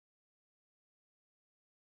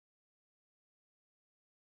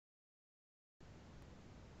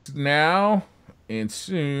Now and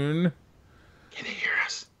soon Can you hear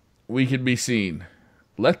us? we can be seen.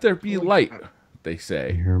 Let there be Holy light, crap. they Can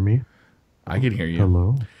say. you hear me? I can hear you.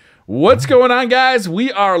 Hello. What's going on, guys?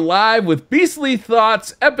 We are live with Beastly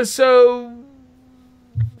Thoughts, episode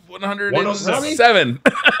 107.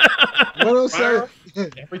 107.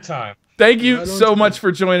 Every time. Thank you Right on so time. much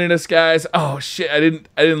for joining us, guys. Oh shit, I didn't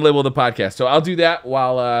label the podcast, so I'll do that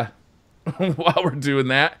while while we're doing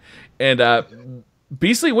that. And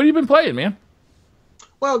Beastly, what have you been playing, man?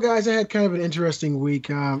 Well, guys, I had kind of an interesting week.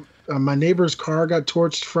 My neighbor's car got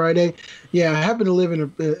torched Friday. Yeah, I happen to live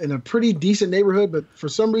in a pretty decent neighborhood, but for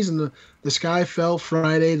some reason the sky fell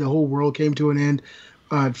Friday. The whole world came to an end.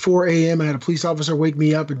 At 4 a.m., I had a police officer wake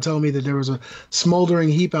me up and tell me that there was a smoldering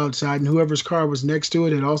heap outside, and whoever's car was next to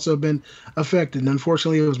it had also been affected. And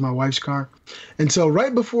unfortunately, it was my wife's car. And so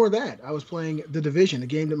right before that, I was playing The Division, a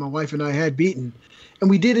game that my wife and I had beaten, and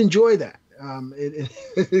we did enjoy that.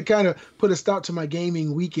 It kind of put a stop to my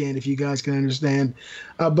gaming weekend, if you guys can understand.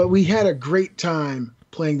 But we had a great time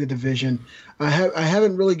playing The Division. I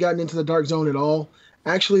haven't really gotten into the Dark Zone at all.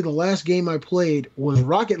 Actually, the last game I played was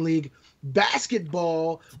Rocket League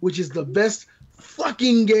Basketball, which is the best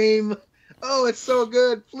fucking game. Oh, it's so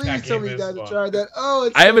good. Please That tell game me you is guys have fun. tried that. Oh,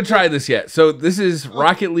 it's I haven't tried this yet. So this is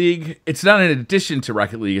Rocket League. It's not an addition to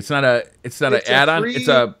Rocket League. It's not an add-on. It's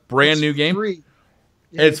a brand new game. Free.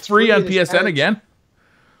 Yeah, It's free on and it's PSN added- again.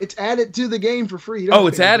 It's added to the game for free. You don't Oh, pay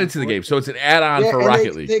it's added anything to the for game. it. So it's an add-on for and Rocket they,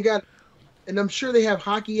 League. They got, and I'm sure they have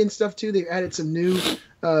hockey and stuff too. They've added some new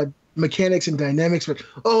mechanics and dynamics. But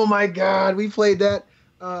oh my god, we played that.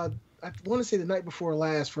 I want to say the night before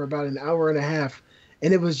last for about an hour and a half,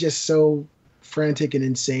 and it was just so frantic and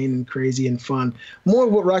insane and crazy and fun. More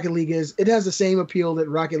of what Rocket League is. It has the same appeal that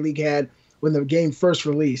Rocket League had when the game first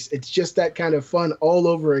released. It's just that kind of fun all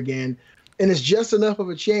over again, and it's just enough of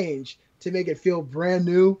a change to make it feel brand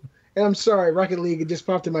new. And I'm sorry, Rocket League, it just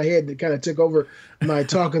popped in my head and it kind of took over my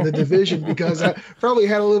talk of The Division because I probably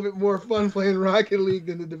had a little bit more fun playing Rocket League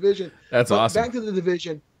than The Division. That's But awesome. Back to The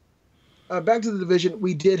Division.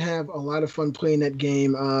 We did have a lot of fun playing that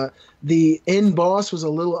game. The end boss was a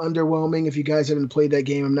little underwhelming. If you guys haven't played that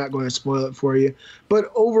game, I'm not going to spoil it for you. But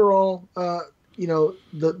overall, the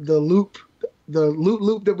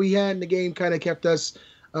loop that we had in the game kind of kept us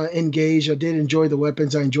engaged. I did enjoy the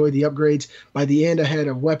weapons. I enjoyed the upgrades. By the end, I had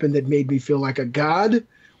a weapon that made me feel like a god,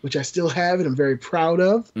 which I still have and I'm very proud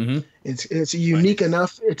of. Mm-hmm. It's a unique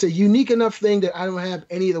enough. It's a unique enough thing that I don't have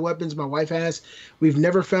any of the weapons my wife has. We've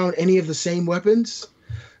never found any of the same weapons,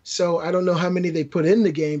 so I don't know how many they put in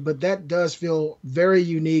the game. But that does feel very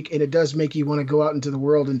unique, and it does make you want to go out into the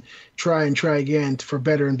world and try again for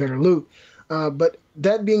better and better loot. But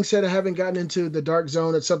that being said, I haven't gotten into the Dark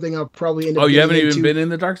Zone. It's something I'll probably end up. Oh, you haven't getting even into. been in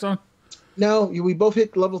the Dark Zone? No, we both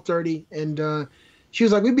hit level 30, and she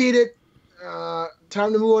was like, "We beat it.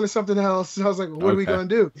 Time to move on to something else." I was like, "What are we Okay. gonna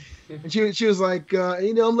do?" And she was like,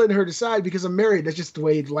 I'm letting her decide because I'm married. That's just the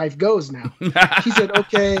way life goes now." She said,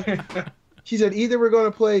 "Okay." She said, "Either we're going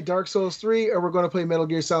to play Dark Souls 3 or we're going to play Metal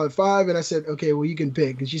Gear Solid 5." And I said, "Okay, well, you can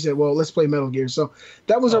pick." And she said, "Well, let's play Metal Gear." So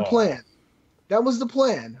that was our Oh. plan. That was the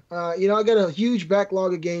plan. I got a huge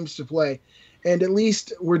backlog of games to play, and at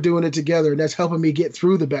least we're doing it together. And that's helping me get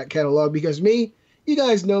through the back catalog because you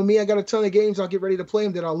guys know me. I got a ton of games. I'll get ready to play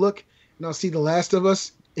them. Then I'll look and I'll see The Last of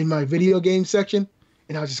Us in my video game section,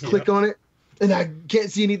 and I'll just click on it, and I can't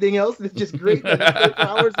see anything else. And it's just great. I just play for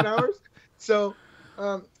hours and hours. So,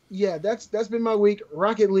 that's been my week.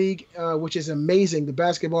 Rocket League, which is amazing. The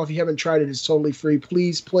basketball, if you haven't tried it, is totally free.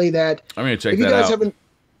 Please play that. I'm going to check If you that guys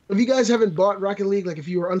out. haven't bought Rocket League, like if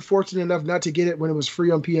you were unfortunate enough not to get it when it was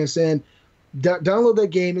free on PSN, download that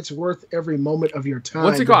game. It's worth every moment of your time.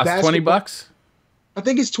 What's it The cost? basketball- $20? I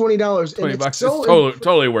think it's $20. $20 And it's It's so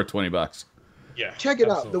totally worth $20. Yeah. check it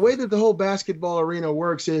out. absolutely. The way that the whole basketball arena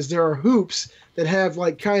works is there are hoops that have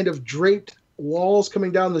like kind of draped walls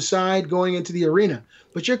coming down the side going into the arena.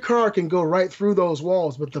 But your car can go right through those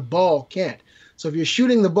walls, but the ball can't. So if you're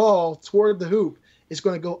shooting the ball toward the hoop, it's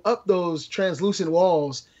going to go up those translucent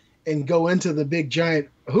walls and go into the big giant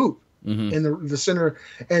hoop Mm-hmm. in the center.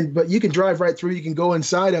 But you can drive right through. You can go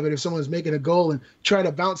inside of it if someone's making a goal and try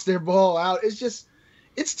to bounce their ball out.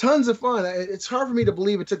 It's tons of fun. It's hard for me to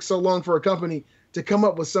believe it took so long for a company to come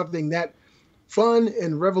up with something that fun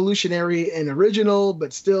and revolutionary and original,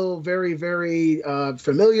 but still very, very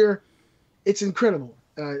familiar. It's incredible.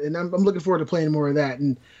 And I'm looking forward to playing more of that.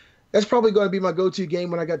 And that's probably going to be my go-to game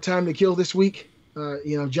when I got time to kill this week.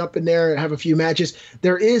 Jump in there and have a few matches.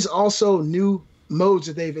 There is also new modes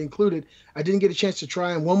that they've included. I didn't get a chance to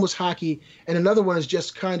try them. One was hockey, and another one is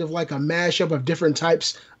just kind of like a mashup of different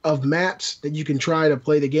types of maps that you can try to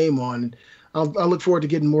play the game on. I'll look forward to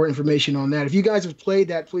getting more information on that. If you guys have played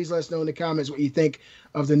that, please let us know in the comments what you think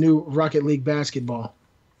of the new Rocket League basketball.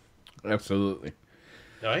 Absolutely.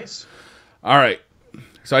 Nice. All right.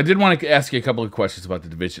 So I did want to ask you a couple of questions about the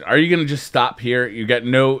division. Are you going to just stop here?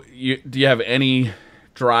 Do you have any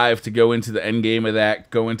drive to go into the end game of that,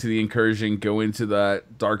 go into the incursion, go into the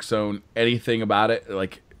dark zone, anything about it?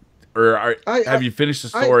 Like, or have you finished the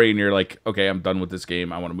story and you're like, okay, I'm done with this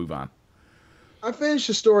game, I want to move on? I finished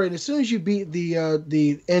the story, and as soon as you beat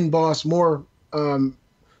the end boss, more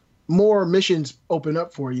missions open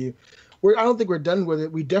up for you. I don't think we're done with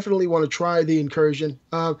it. We definitely want to try the incursion.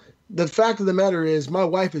 The fact of the matter is, my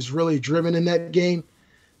wife is really driven in that game.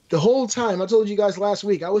 The whole time, I told you guys last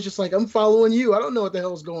week, I was just like, I'm following you. I don't know what the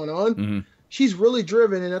hell's going on. Mm-hmm. She's really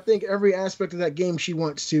driven, and I think every aspect of that game she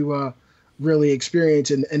wants to really experience.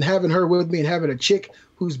 And having her with me and having a chick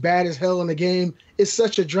who's bad as hell in the game is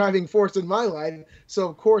such a driving force in my life. So,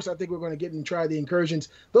 of course, I think we're going to get and try the incursions.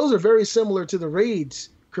 Those are very similar to the raids,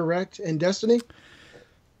 correct, in Destiny?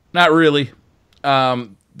 Not really. The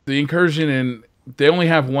incursion, they only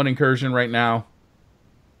have one incursion right now.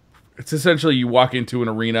 It's essentially you walk into an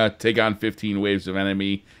arena, take on 15 waves of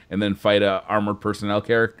enemy, and then fight a armored personnel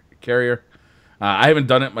carrier. I haven't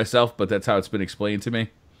done it myself, but that's how it's been explained to me.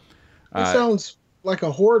 It sounds like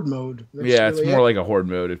a horde mode. It's more like a horde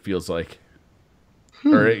mode, it feels like.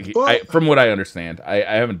 From what I understand. I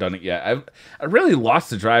haven't done it yet. I really lost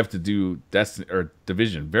the drive to do Destiny or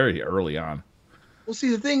Division very early on. Well, see,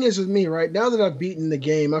 the thing is with me, right? Now that I've beaten the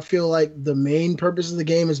game, I feel like the main purpose of the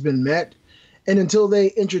game has been met. And until they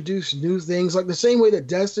introduce new things, like the same way that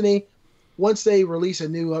Destiny, once they release a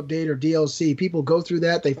new update or DLC, people go through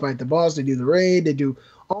that, they fight the boss, they do the raid, they do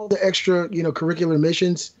all the extra, curricular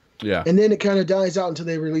missions. Yeah. And then it kind of dies out until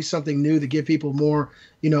they release something new to give people more,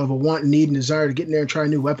 of a want and need and desire to get in there and try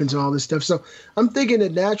new weapons and all this stuff. So I'm thinking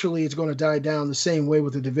that naturally it's going to die down the same way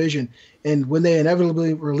with the Division. And when they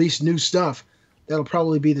inevitably release new stuff, that'll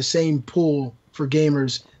probably be the same pool for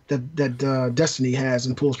gamers that Destiny has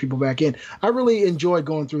and pulls people back in. I really enjoyed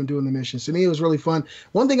going through and doing the missions. To me, it was really fun.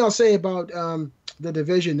 One thing I'll say about the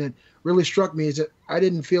Division that really struck me is that I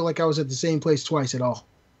didn't feel like I was at the same place twice at all.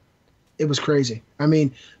 It was crazy. I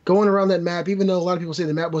mean, going around that map, even though a lot of people say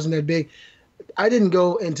the map wasn't that big, I didn't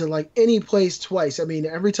go into like any place twice. I mean,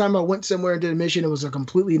 every time I went somewhere and did a mission, it was a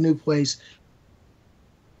completely new place.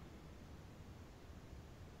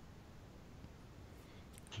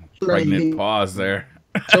 Pregnant pause there.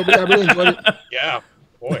 So I really enjoyed it. Yeah,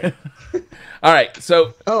 boy. All right,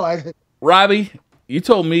 so Robbie, you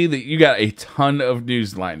told me that you got a ton of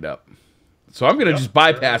news lined up. So I'm going to just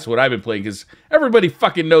bypass what I've been playing because everybody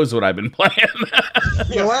fucking knows what I've been playing.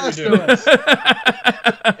 The Last of Us.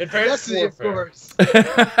 Destiny, of course.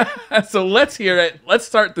 So let's hear it. Let's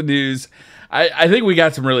start the news. I think we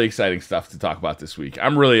got some really exciting stuff to talk about this week.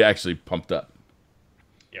 I'm really actually pumped up.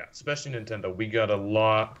 Yeah, especially Nintendo. We got a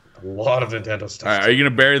lot of Nintendo stuff. All right, are you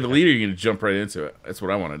going to bury the lead or are you going to jump right into it? That's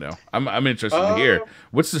what I want to know. I'm interested to hear.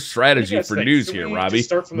 What's the strategy for news here, Robbie?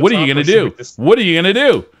 What are you going to do? What are you going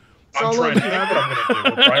to do? I'm trying to think what I'm going to do,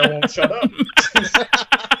 but Briar won't shut up.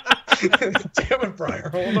 Damn it, Briar,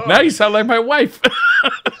 hold on. Now you sound like my wife.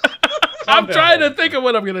 I'm trying to think of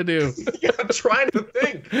what I'm going to do. Yeah, I'm trying to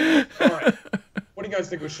think. All right. What do you guys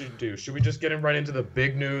think we should do? Should we just get right into the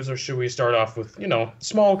big news, or should we start off with,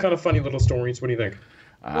 small, kind of funny little stories? What do you think?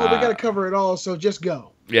 Well, we got to cover it all, so just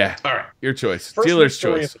go. Yeah. All right. Your choice. First Dealer's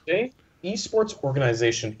story choice. of the day. Esports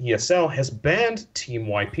organization ESL has banned Team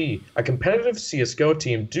YP, a competitive CSGO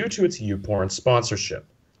team, due to its YouPorn sponsorship.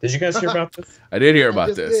 Did you guys hear about this? I did hear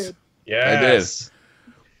about this. Yes.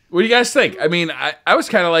 I did. What do you guys think? I mean, I was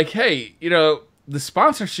kind of like, hey, the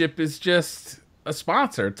sponsorship is just a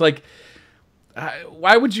sponsor. It's like,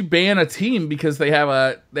 why would you ban a team because they have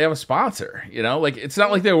a sponsor? Like it's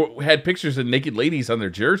not like they had pictures of naked ladies on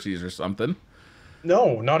their jerseys or something.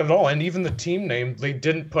 No, not at all. And even the team name, they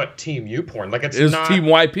didn't put Team YouPorn. Like it's not Team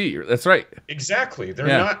YP. That's right. Exactly. They're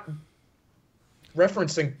not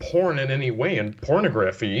referencing porn in any way and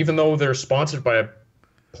pornography, even though they're sponsored by a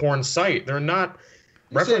porn site. They're not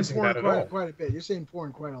referencing that at all. Quite a bit. You're saying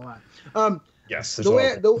porn quite a lot. Yes. The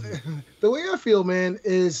way I feel, man,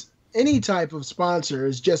 is any type of sponsor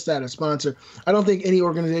is just that, a sponsor. I don't think any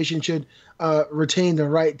organization should retain the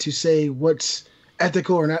right to say what's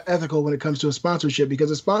ethical or not ethical when it comes to a sponsorship,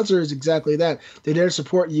 because a sponsor is exactly that. They're there to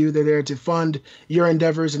support you. They're there to fund your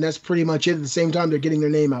endeavors, and that's pretty much it. At the same time, they're getting their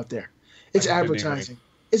name out there. It's advertising.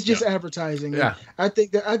 It's just advertising. Yeah. I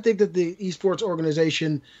think that the esports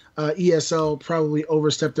organization, ESL, probably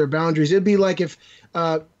overstepped their boundaries. It'd be like if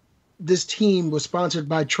this team was sponsored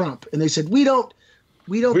by Trump, and they said, we don't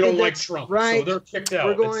we don't like Trump, right. So they're kicked out.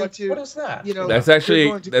 We're going it's like, to, what is that? You know, that's actually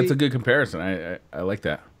a good comparison. I like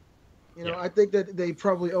that. You know, I think that they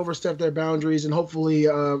probably overstepped their boundaries, and hopefully,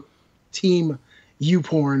 Team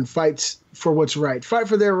YouPorn fights for what's right. Fight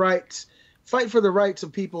for their rights. Fight for the rights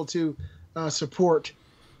of people to support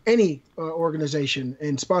any organization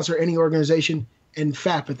and sponsor any organization and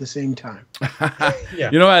FAP at the same time.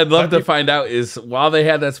 You know what I'd love to find out is while they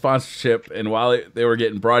had that sponsorship and while they were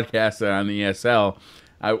getting broadcasted on the ESL,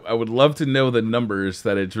 I would love to know the numbers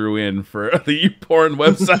that it drew in for the YouPorn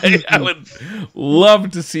website. I would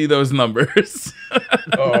love to see those numbers.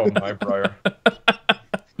 Oh, my Briar. But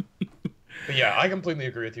yeah, I completely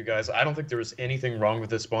agree with you guys. I don't think there was anything wrong with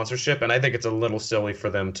this sponsorship, and I think it's a little silly for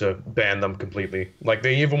them to ban them completely. Like,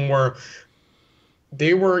 they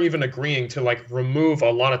were even agreeing to like remove a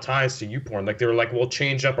lot of ties to YouPorn. Like they were like, we'll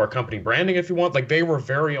change up our company branding if you want. Like they were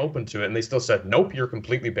very open to it, and they still said, nope, you're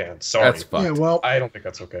completely banned. Sorry. That's fucked. Yeah, well, I don't think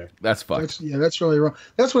that's okay. That's fucked. That's really wrong.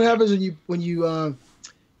 That's what happens when you have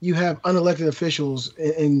unelected officials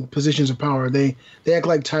in positions of power. They act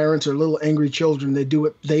like tyrants or little angry children. They do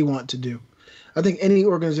what they want to do. I think any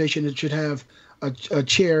organization that should have a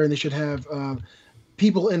chair, and they should have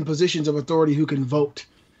people in positions of authority who can vote.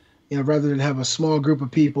 You know, rather than have a small group of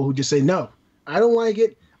people who just say, no, I don't like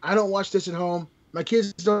it. I don't watch this at home. My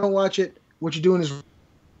kids don't watch it. What you're doing is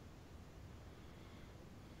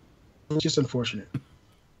just unfortunate.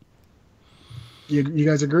 You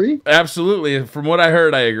guys agree? Absolutely. From what I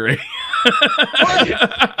heard, I agree.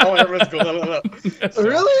 Oh, everyone's going,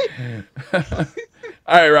 really?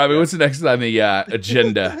 All right, Robbie, what's the next on the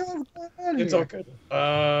agenda? It's all good.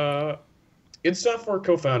 id Software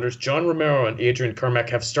co-founders John Romero and Adrian Carmack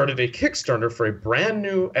have started a Kickstarter for a brand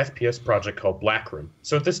new FPS project called Blackroom.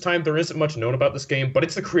 So at this time, there isn't much known about this game, but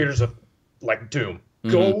it's the creators of, like, Doom.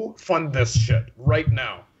 Mm-hmm. Go fund this shit right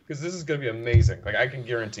now, because this is going to be amazing. Like, I can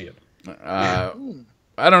guarantee it. I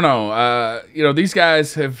don't know. You know, these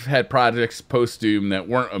guys have had projects post-Doom that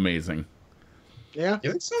weren't amazing. Yeah?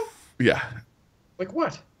 You think so? Yeah. Like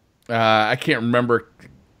what? I can't remember.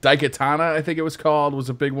 Daikatana, I think it was called, was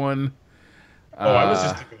a big one. Oh, I was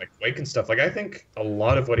just thinking like Quake and stuff. Like I think a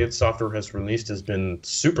lot of what id Software has released has been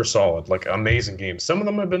super solid, like amazing games. Some of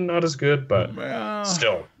them have been not as good, but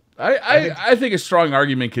still. I think a strong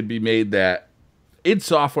argument could be made that id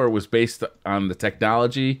Software was based on the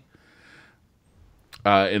technology,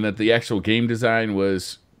 and that the actual game design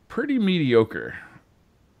was pretty mediocre.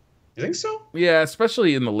 You think so? Yeah,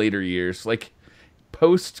 especially in the later years, like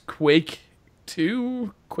post Quake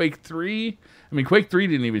 2, Quake 3. I mean, Quake 3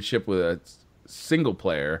 didn't even ship with a single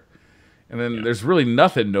player, and then there's really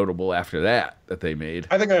nothing notable after that they made.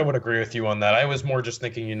 I think I would agree with you on that. I was more just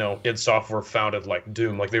thinking, you know, id Software founded like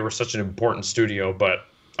Doom, like they were such an important studio. But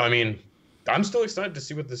I mean, I'm still excited to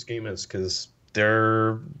see what this game is, because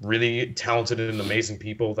they're really talented and amazing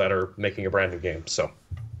people that are making a brand new game. So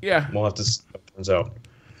yeah, we'll have to see how it turns out.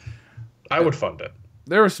 I would fund it.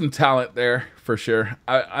 There was some talent there for sure.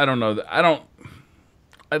 I don't know. I'm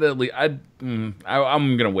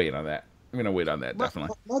gonna wait on that. I'm gonna wait on that,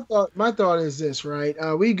 definitely. My thought is this, right?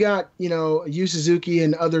 We got, you know, Yu Suzuki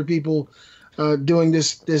and other people doing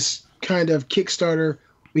this kind of Kickstarter.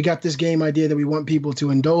 We got this game idea that we want people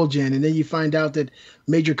to indulge in, and then you find out that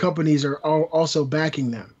major companies are also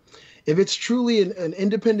backing them. If it's truly an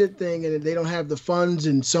independent thing and they don't have the funds,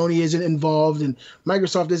 and Sony isn't involved and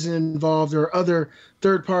Microsoft isn't involved, or other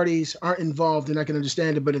third parties aren't involved, then I can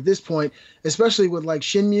understand it. But at this point, especially with like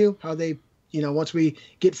Shenmue, how they, you know, once we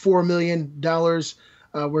get $4 million,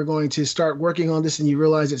 we're going to start working on this, and you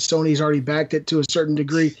realize that Sony's already backed it to a certain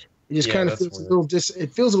degree. It just kind of feels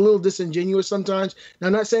it feels a little disingenuous sometimes. Now,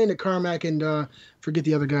 I'm not saying that Carmack and forget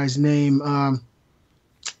the other guy's name.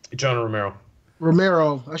 John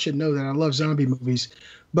Romero, I should know that. I love zombie movies.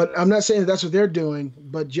 But I'm not saying that that's what they're doing,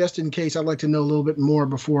 but just in case, I'd like to know a little bit more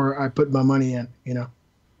before I put my money in, you know.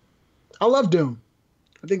 I love Doom.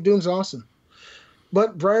 I think Doom's awesome.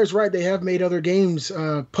 But Briar's right. They have made other games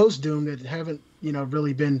post-Doom that haven't, you know,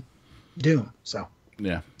 really been Doom. So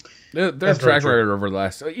yeah. Their track record over the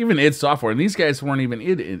last... Even id Software. And these guys weren't even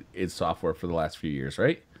in id Software for the last few years,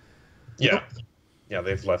 right? Yeah. Yeah,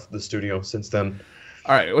 they've left the studio since then.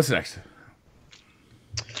 All right, what's next?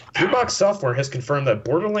 Gearbox Software has confirmed that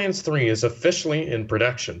Borderlands 3 is officially in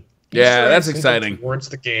production. Yeah, that's exciting. Towards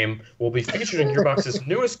the game will be featured in Gearbox's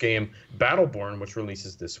newest game, Battleborn, which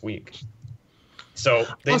releases this week. So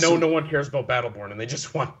they know no one cares about Battleborn, and they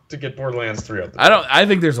just want to get Borderlands 3 out there. I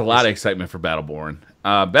think there's a lot of excitement for Battleborn.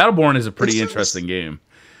 Battleborn is a pretty interesting game.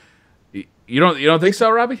 You don't think so,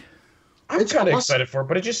 Robbie? I'm kind of excited for it,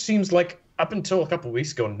 but it just seems like up until a couple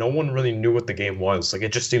weeks ago, no one really knew what the game was. Like,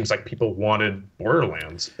 it just seems like people wanted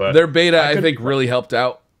Borderlands, but their beta, I think, really helped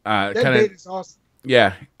out. That beta is awesome.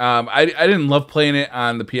 Yeah, I didn't love playing it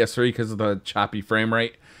on the PS3 because of the choppy frame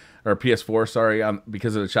rate, or PS4, sorry,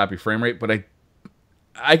 because of the choppy frame rate. But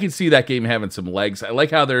I can see that game having some legs. I like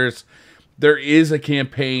how there is a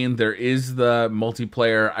campaign, there is the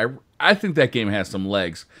multiplayer. I think that game has some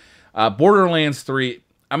legs. Borderlands 3,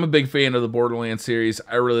 I'm a big fan of the Borderlands series.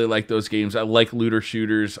 I really like those games. I like looter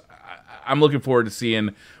shooters. I'm looking forward to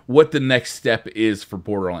seeing what the next step is for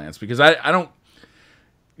Borderlands, because I don't,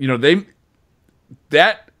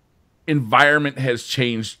 that environment has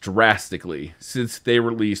changed drastically since they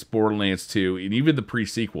released Borderlands 2 and even the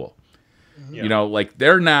pre-sequel. Yeah. Like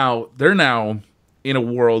they're now in a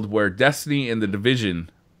world where Destiny and the Division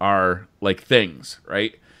are like things,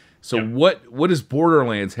 right? So yeah. What does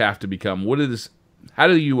Borderlands have to become? How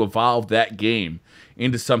do you evolve that game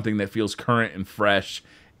into something that feels current and fresh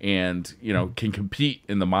and, can compete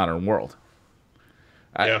in the modern world?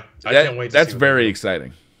 I can't wait to that's very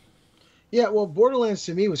exciting. Yeah, well, Borderlands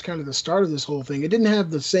to me was kind of the start of this whole thing. It didn't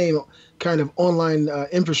have the same kind of online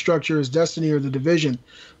infrastructure as Destiny or The Division,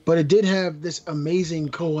 but it did have this amazing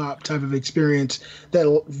co-op type of experience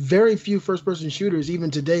that very few first-person shooters even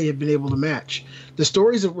today have been able to match. The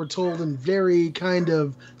stories that were told in very kind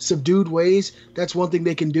of subdued ways, that's one thing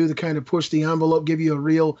they can do to kind of push the envelope, give you a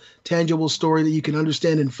real tangible story that you can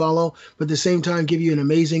understand and follow, but at the same time give you an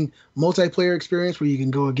amazing multiplayer experience where you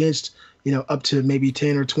can go against, up to maybe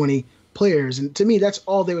 10 or 20 players. And to me, that's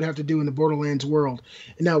all they would have to do in the Borderlands world.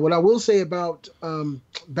 And now, what I will say about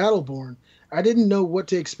Battleborn, I didn't know what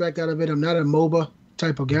to expect out of it. I'm not a MOBA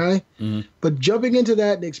type of guy. Mm-hmm. But jumping into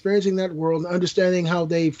that and experiencing that world and understanding how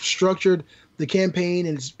they've structured the campaign,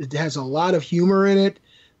 and it has a lot of humor in it.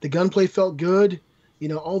 The gunplay felt good.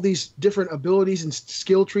 All these different abilities and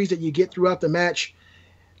skill trees that you get throughout the match.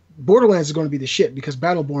 Borderlands is going to be the shit because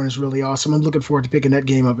Battleborn is really awesome. I'm looking forward to picking that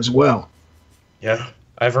game up as well. Yeah.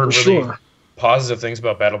 I've heard really positive things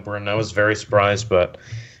about Battleborn, and I was very surprised, but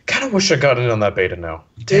kind of wish I got in on that beta now.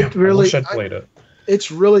 Damn, I wish I'd played it.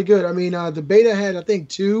 It's really good. I mean, the beta had, I think,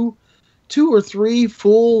 two or three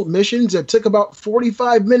full missions that took about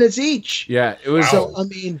 45 minutes each. Yeah, it was. So, I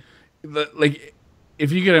mean, like,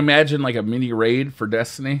 if you can imagine like a mini raid for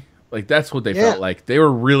Destiny, like that's what they felt like. They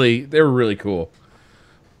were really cool.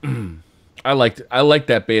 I liked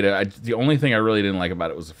that beta. The only thing I really didn't like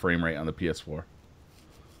about it was the frame rate on the PS4.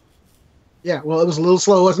 Yeah, well, it was a little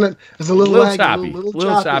slow, wasn't it? It was a little laggy, choppy. A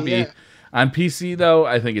little choppy. Yeah. On PC, though,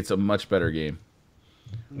 I think it's a much better game.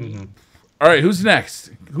 Mm-hmm. All right, who's next?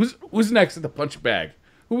 Who's next in the punch bag?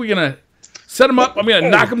 Who are we going to set them up? I'm going to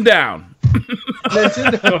knock them down.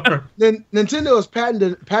 Nintendo has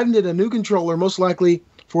patented a new controller, most likely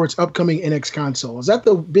for its upcoming NX console. Is that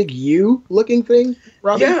the big U-looking thing,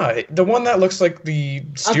 Robbie? Yeah, the one that looks like the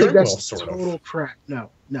steering wheel, sort of. Total crap. No.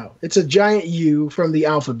 It's a giant U from the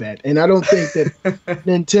alphabet, and I don't think that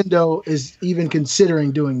Nintendo is even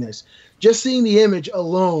considering doing this. Just seeing the image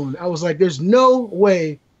alone, I was like, there's no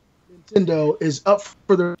way Nintendo is up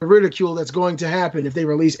for the ridicule that's going to happen if they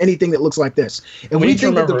release anything that looks like this. And we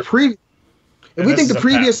think that the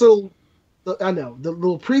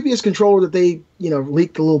little previous controller that they,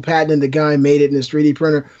 leaked the little patent and the guy made it in his 3D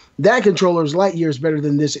printer, that controller is light years better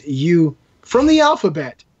than this U from the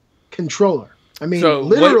alphabet controller. I mean, so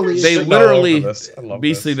literally, they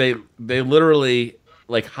literally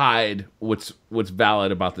like hide what's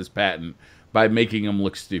valid about this patent by making them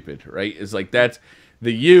look stupid, right? It's like that's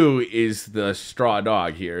the U is the straw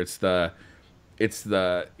dog here. It's just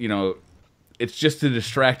to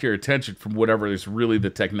distract your attention from whatever is really the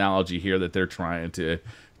technology here that they're trying to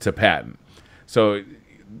patent. So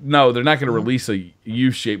no, they're not going to release a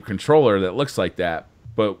U-shaped controller that looks like that.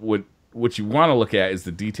 But what you want to look at is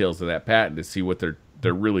the details of that patent to see what they're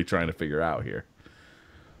really trying to figure out here.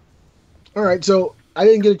 All right, so I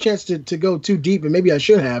didn't get a chance to go too deep, and maybe I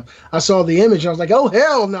should have. I saw the image, and I was like, "Oh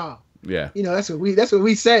hell no!" Yeah, that's what we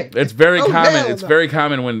say. It's very common. It's very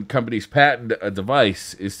common when companies patent a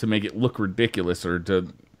device is to make it look ridiculous or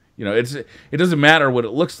to, it doesn't matter what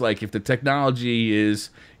it looks like if the technology is,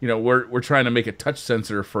 we're trying to make a touch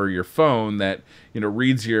sensor for your phone that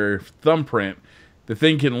reads your thumbprint. The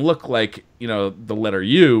thing can look like, the letter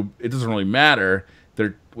U. It doesn't really matter.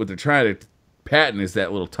 What they're trying to patent is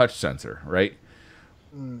that little touch sensor, right?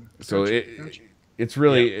 So it's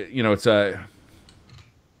really, it's a,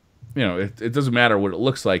 it doesn't matter what it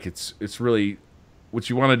looks like. It's really what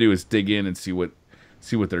you want to do is dig in and see what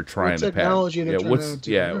they're trying to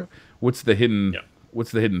patent. What's the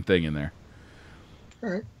hidden thing in there? All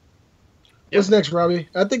right. What's next, Robbie?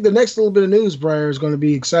 I think the next little bit of news, Briar, is going to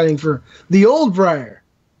be exciting for the old Briar.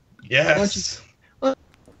 Yes. That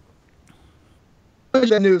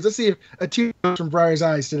news. Let's see if a tear comes from Briar's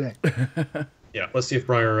eyes today. Yeah, let's see if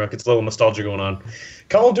Briar gets a little nostalgia going on.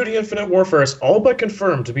 Call of Duty Infinite Warfare is all but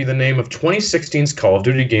confirmed to be the name of 2016's Call of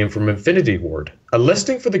Duty game from Infinity Ward. A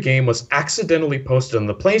listing for the game was accidentally posted on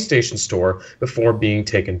the PlayStation Store before being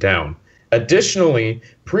taken down. Additionally,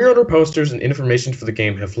 pre-order posters and information for the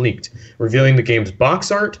game have leaked, revealing the game's box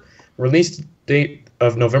art, release date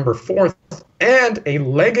of November 4th, and a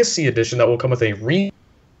Legacy Edition that will come with a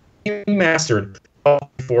remastered Call of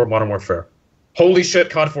Duty 4 Modern Warfare. Holy shit,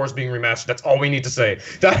 COD 4 is being remastered. That's all we need to say.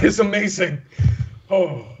 That is amazing.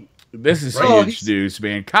 Oh, this is huge news,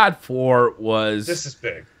 man. COD 4 was... This is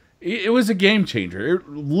big. It was a game changer. It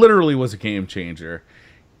literally was a game changer.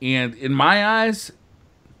 And in my eyes,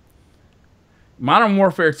 Modern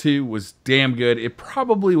Warfare 2 was damn good. It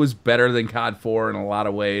probably was better than COD 4 in a lot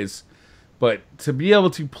of ways. But to be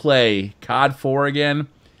able to play COD 4 again...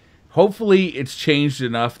 Hopefully it's changed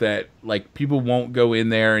enough that like people won't go in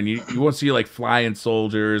there and you won't see like flying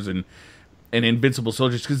soldiers and invincible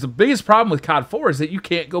soldiers, because the biggest problem with COD 4 is that you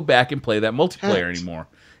can't go back and play that multiplayer anymore.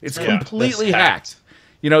 It's completely hacked.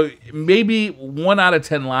 You know, maybe 1 out of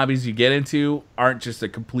 10 lobbies you get into aren't just a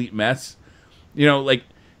complete mess. You know, like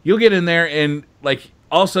you'll get in there and like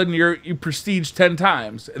all of a sudden you prestige 10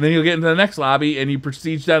 times, and then you'll get into the next lobby and you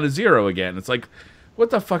prestige down to 0 again. It's like, what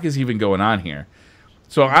the fuck is even going on here?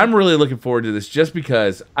 So I'm really looking forward to this just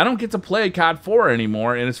because I don't get to play COD 4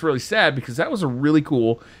 anymore, and it's really sad because that was a really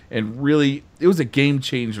cool and really, it was a game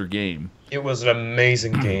changer game. It was an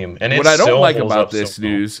amazing game. And what I don't like about this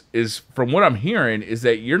news is, from what I'm hearing, is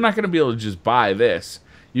that you're not going to be able to just buy this.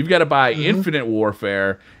 You've got to buy Infinite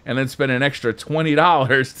Warfare and then spend an extra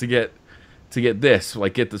 $20 to get this,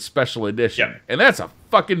 like get the special edition. Yep. And that's a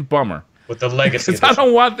fucking bummer. With the Legacy edition. I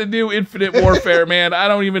don't want the new Infinite Warfare, man. I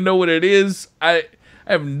don't even know what it is. I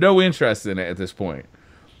have no interest in it at this point.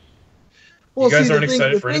 Well, you guys aren't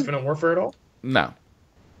excited for Infinite Warfare at all? No.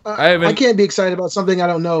 I can't be excited about something I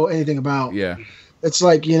don't know anything about. Yeah. It's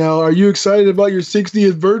like, you know, are you excited about your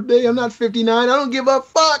 60th birthday? I'm not 59. I don't give a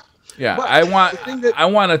fuck. Yeah, but I want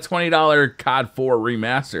a $20 COD 4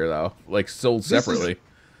 remaster, though, like sold separately.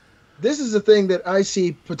 This is the thing that I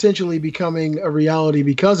see potentially becoming a reality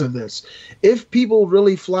because of this. If people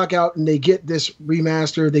really flock out and they get this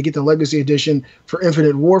remaster, they get the Legacy Edition for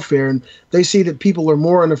Infinite Warfare, and they see that people are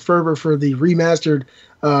more in a fervor for the remastered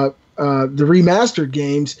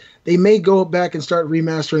games, they may go back and start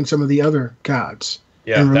remastering some of the other CODs.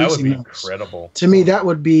 Yeah, that would be incredible. To me, that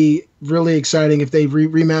would be really exciting if they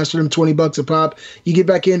remastered them $20 a pop. You get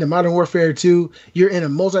back into Modern Warfare 2, you're in a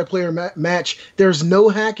multiplayer match. There's no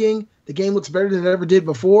hacking. The game looks better than it ever did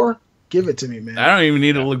before. Give it to me, man. I don't even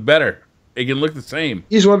need it to look better. It can look the same.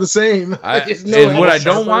 You just want the same. And what I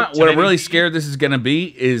don't want, what I'm really scared this is going to be,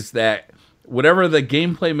 is that whatever the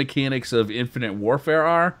gameplay mechanics of Infinite Warfare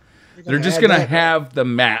are, they're just going to have the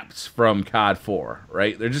maps from COD 4,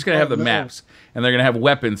 right? They're just going to have the maps, and they're going to have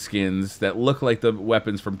weapon skins that look like the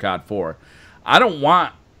weapons from COD 4. I don't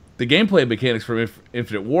want the gameplay mechanics from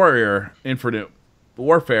Infinite Warfare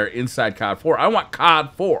inside COD 4. I want COD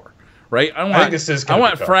 4, right? I want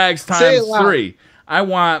frags times 3. I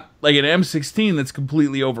want like an M16 that's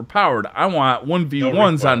completely overpowered. I want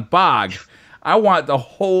 1v1s on Bog. I want the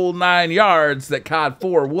whole 9 yards that COD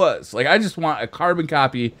 4 was. Like, I just want a carbon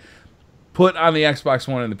copy put on the Xbox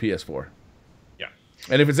One and the PS4. Yeah.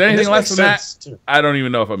 And if it's anything less than that, I don't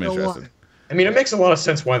even know if I'm interested. I mean, it makes a lot of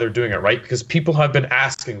sense why they're doing it, right? Because people have been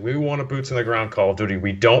asking, we want a boots on the ground Call of Duty.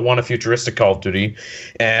 We don't want a futuristic Call of Duty.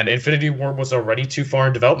 And Infinity Ward was already too far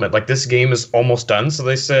in development. Like, this game is almost done. So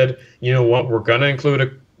they said, you know what, we're going to include a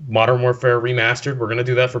Modern Warfare remastered. We're going to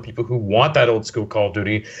do that for people who want that old school Call of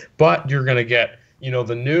Duty. But you're going to get, you know,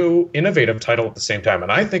 the new innovative title at the same time.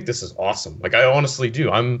 And I think this is awesome. Like, I honestly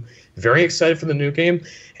do. I'm very excited for the new game.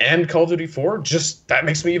 And Call of Duty 4, just that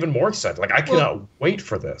makes me even more excited. Like, I cannot wait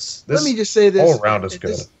for this. Let me just say this. All around is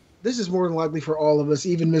good. This is more than likely for all of us,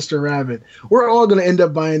 even Mr. Rabbit. We're all going to end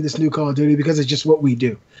up buying this new Call of Duty because it's just what we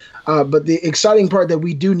do. But the exciting part that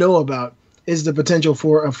we do know about is the potential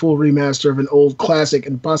for a full remaster of an old classic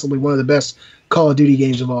and possibly one of the best Call of Duty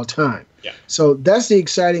games of all time. Yeah. So that's the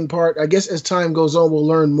exciting part. I guess as time goes on, we'll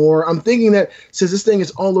learn more. I'm thinking that since this thing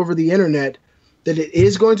is all over the internet, that it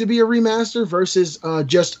is going to be a remaster versus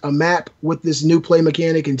just a map with this new play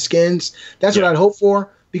mechanic and skins. That's what I'd hope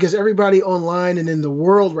for, because everybody online and in the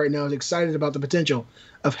world right now is excited about the potential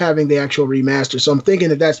of having the actual remaster. So I'm thinking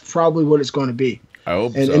that that's probably what it's going to be. I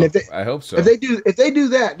hope And so. and I hope so. if they do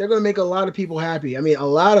that, they're going to make a lot of people happy. I mean, a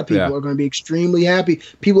lot of people are going to be extremely happy.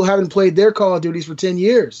 People haven't played their Call of Duties for 10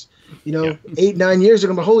 years. 8, 9 years, they're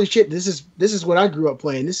going to be, holy shit, this is what I grew up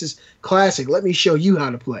playing. This is classic. Let me show you how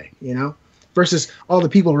to play, versus all the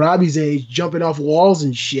people Robbie's age jumping off walls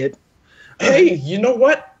and shit. Hey, you know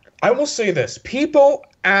what? I will say this. People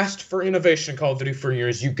asked for innovation in Call of Duty for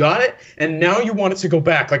years. You got it, and now you want it to go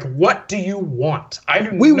back. Like, what do you want? I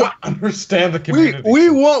do not understand the community. We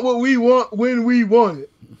want what we want when we want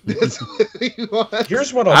it. That's what we want.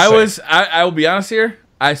 Here's what I'll say. I will be honest here.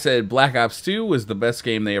 I said Black Ops 2 was the best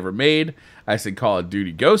game they ever made. I said Call of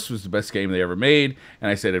Duty Ghosts was the best game they ever made.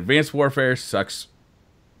 And I said Advanced Warfare sucks,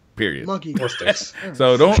 period. Monkey.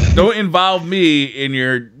 So don't involve me in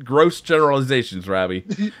your gross generalizations, Robbie.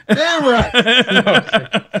 Damn right.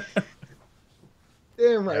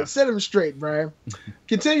 Damn right. Yeah. Set him straight, Brian.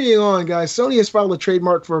 Continuing on, guys. Sony has filed a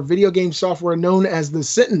trademark for video game software known as the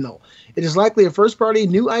Sentinel. It is likely a first-party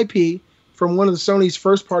new IP from one of Sony's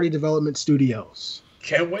first-party development studios.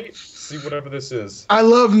 Can't wait to see whatever this is. I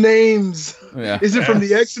love names. Yeah. Is it from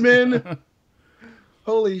the X-Men?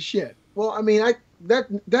 Holy shit. Well, I mean,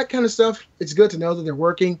 that kind of stuff, it's good to know that they're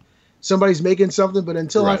working. Somebody's making something, but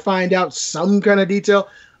until I find out some kind of detail,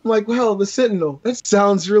 I'm like, well, the Sentinel, that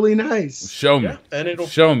sounds really nice. Show me. Yeah, and it'll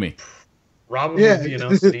show me. Probably be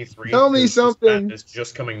announced at E3. Tell me something. It's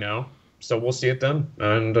just coming now, so we'll see it then,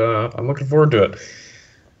 and I'm looking forward to it.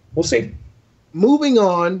 We'll see. Moving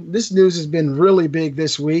on, this news has been really big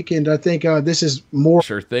this week, and I think this is more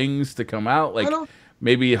things to come out. Like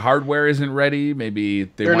maybe hardware isn't ready. Maybe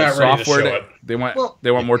they're want software. They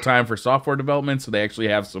want more time for software development, so they actually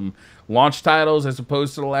have some launch titles as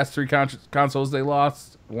opposed to the last 3 consoles they launched.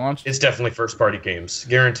 It's definitely first-party games,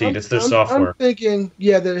 guaranteed. It's their software. I'm thinking,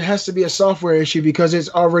 that it has to be a software issue because it's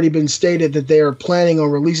already been stated that they are planning on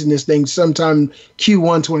releasing this thing sometime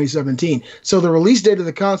Q1 2017. So the release date of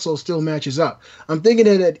the console still matches up. I'm thinking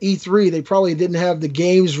that at E3 they probably didn't have the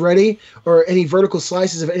games ready or any vertical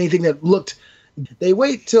slices of anything that looked. They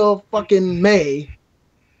wait till fucking May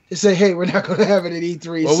to say, hey, we're not going to have it at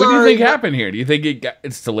E3. Well, what do you think happened here? Do you think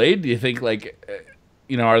it's delayed? Do you think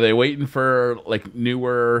are they waiting for like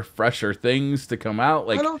newer, fresher things to come out?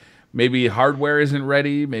 Like maybe hardware isn't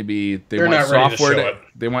ready. Maybe they want software.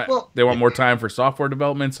 They want more time for software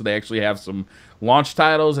development, so they actually have some launch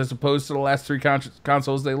titles as opposed to the last 3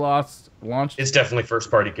 consoles they launched. It's definitely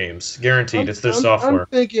first-party games, guaranteed. It's their software. I'm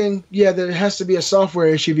thinking, that it has to be a software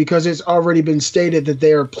issue because it's already been stated that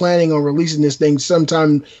they are planning on releasing this thing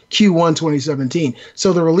sometime Q1 2017.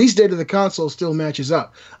 So the release date of the console still matches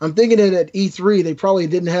up. I'm thinking that at E3 they probably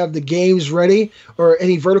didn't have the games ready or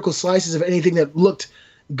any vertical slices of anything that looked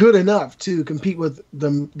good enough to compete with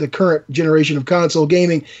the current generation of console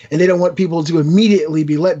gaming, and they don't want people to immediately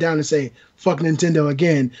be let down and say fuck Nintendo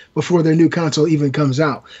again before their new console even comes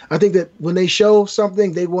out. I think that when they show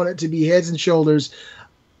something, they want it to be heads and shoulders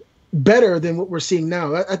better than what we're seeing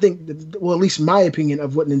now. I think, at least my opinion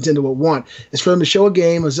of what Nintendo would want is for them to show a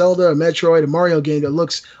game, a Zelda, a Metroid, a Mario game that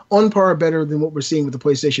looks on par better than what we're seeing with the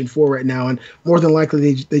PlayStation 4 right now, and more than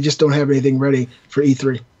likely they just don't have anything ready for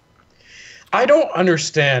E3. I don't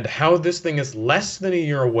understand how this thing is less than a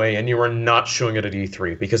year away and you are not showing it at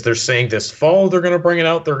E3 because they're saying this fall they're going to bring it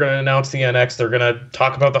out, they're going to announce the NX, they're going to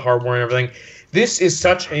talk about the hardware and everything. This is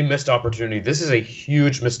such a missed opportunity. This is a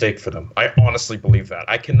huge mistake for them. I honestly believe that.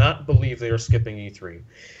 I cannot believe they are skipping E3.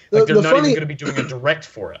 Like they're not even going to be doing a direct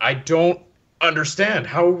for it. I don't understand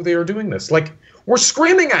how they are doing this. Like, we're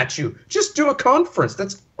screaming at you. Just do a conference.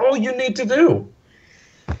 That's all you need to do.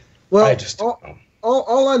 Well, I just don't know.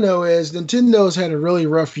 All I know is Nintendo's had a really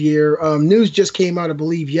rough year. News just came out, I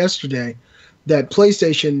believe, yesterday that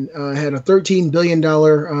PlayStation had a $13 billion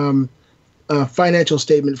financial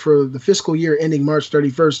statement for the fiscal year ending March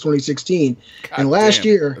 31st, 2016. And last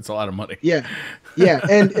year... That's a lot of money. Yeah.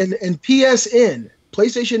 And PSN,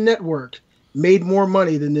 PlayStation Network, made more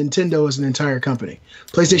money than Nintendo as an entire company.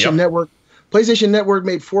 PlayStation Network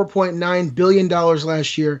made $4.9 billion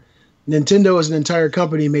last year. Nintendo as an entire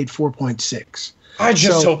company made 4.6. I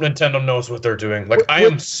just hope Nintendo knows what they're doing. Like, I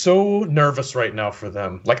am so nervous right now for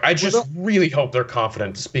them. Like, I just really hope they're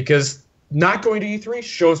confident because not going to E3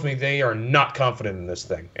 shows me they are not confident in this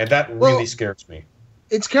thing. And that really scares me.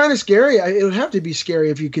 It's kind of scary. It would have to be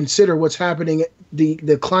scary if you consider what's happening,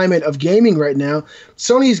 the climate of gaming right now.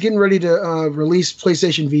 Sony is getting ready to release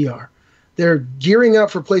PlayStation VR. They're gearing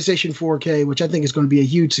up for PlayStation 4K, which I think is going to be a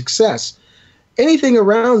huge success. Anything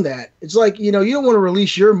around that, it's like, you don't want to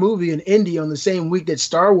release your movie in indie on the same week that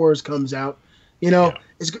Star Wars comes out.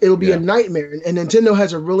 It'll be a nightmare. And Nintendo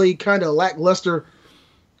has a really kind of lackluster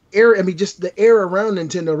air. I mean, just the air around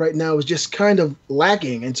Nintendo right now is just kind of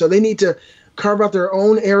lacking, and so they need to carve out their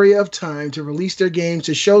own area of time to release their games,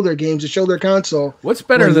 to show their games, to show their console. What's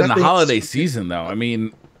better than the holiday season, though? I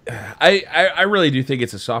mean, I really do think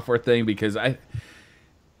it's a software thing because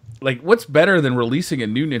what's better than releasing a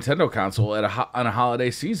new Nintendo console on a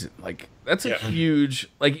holiday season? Like, that's a huge,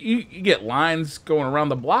 like, you get lines going around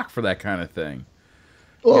the block for that kind of thing.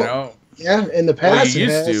 Well, you know? Yeah, in the past, it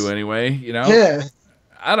used to anyway. You know, yeah.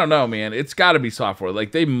 I don't know, man. It's got to be software.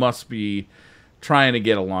 Like, they must be trying to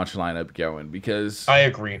get a launch lineup going because I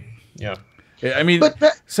agree. Yeah. I mean,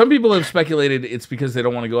 some people have speculated it's because they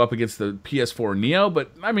don't want to go up against the PS4 Neo,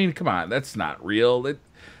 but I mean, come on, that's not real. The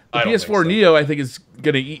PS4 Neo, I think, is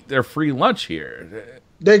going to eat their free lunch here.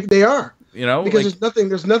 They are. You know, because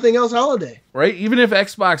there's nothing else holiday. Right? Even if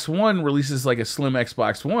Xbox One releases like a slim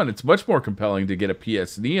Xbox One, it's much more compelling to get a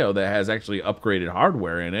PS Neo that has actually upgraded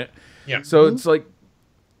hardware in it. Yeah. So it's like,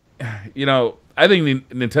 you know, I think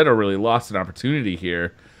Nintendo really lost an opportunity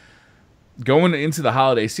here. Going into the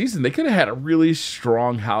holiday season, they could have had a really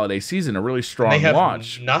strong holiday season, a really strong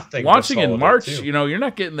launch. Nothing launching in March, too. you know, you're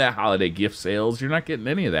not getting that holiday gift sales. You're not getting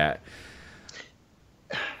any of that.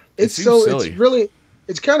 It's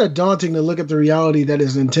kind of daunting to look at the reality that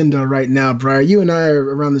is Nintendo right now, Brian. You and I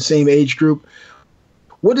are around the same age group.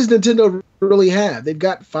 What does Nintendo really have? They've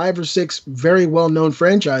got 5 or 6 very well-known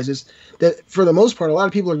franchises that, for the most part, a lot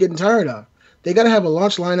of people are getting tired of. They got to have a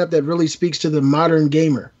launch lineup that really speaks to the modern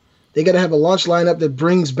gamer. They got to have a launch lineup that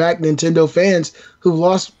brings back Nintendo fans who've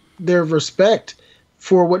lost their respect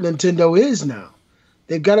for what Nintendo is now.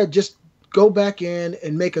 They've got to just go back in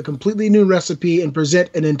and make a completely new recipe and present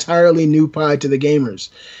an entirely new pie to the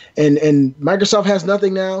gamers. And Microsoft has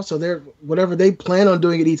nothing now, so whatever they plan on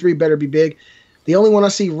doing at E3 better be big. The only one I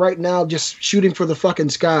see right now just shooting for the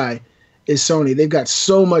fucking sky is Sony. They've got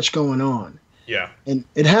so much going on. Yeah. And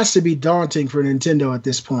it has to be daunting for Nintendo at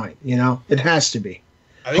this point, you know? It has to be.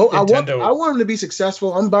 I think I want them to be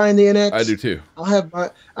successful. I'm buying the NX. I do too. I'm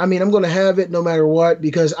going to have it no matter what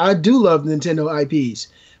because I do love Nintendo IPs.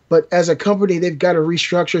 But as a company, they've got to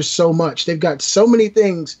restructure so much. They've got so many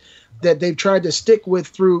things that they've tried to stick with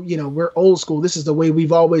through, you know, we're old school. This is the way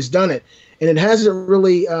we've always done it. And it hasn't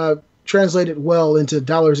really translated well into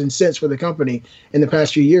dollars and cents for the company in the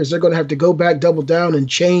past few years. They're going to have to go back, double down, and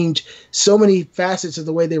change so many facets of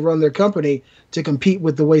the way they run their company to compete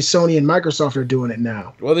with the way Sony and Microsoft are doing it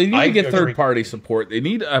now. Well, they need to get third-party support. They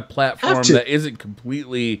need a platform that isn't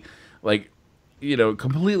completely,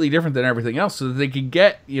 completely different than everything else so that they can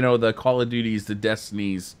get, you know, the Call of Duties, the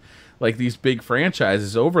Destinies, like these big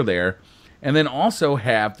franchises over there, and then also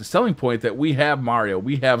have the selling point that we have Mario,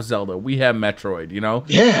 we have Zelda, we have Metroid, you know?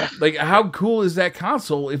 Yeah. Like, how cool is that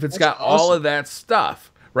console if it's got all of that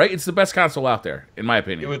stuff, right? It's the best console out there, in my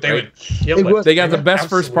opinion. They would kill it. They got the best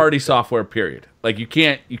first-party software, period. Like, you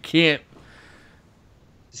can't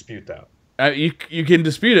dispute that. You can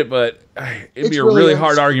dispute it, but it'd be a really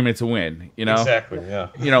hard argument to win, you know? Exactly, yeah.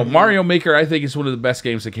 You know, Mario Maker, I think, is one of the best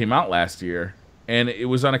games that came out last year, and it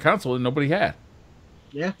was on a console that nobody had.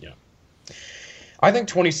 Yeah. Yeah. I think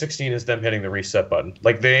 2016 is them hitting the reset button.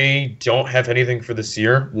 Like, they don't have anything for this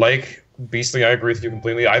year. Like, Beastly, I agree with you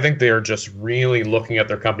completely. I think they are just really looking at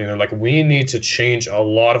their company. They're like, we need to change a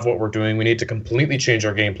lot of what we're doing. We need to completely change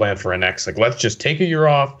our game plan for NX. Like, let's just take a year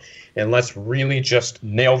off, and let's really just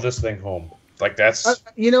nail this thing home. Like, that's...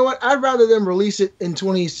 you know what? I'd rather them release it in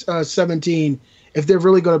 2017 if they're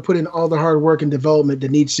really going to put in all the hard work and development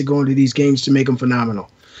that needs to go into these games to make them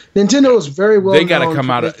phenomenal. Nintendo is very well They got to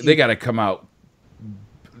come out... They got to come out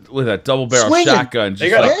with a double-barrel shotgun. They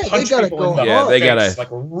got to go hard. Yeah, they got to... Like,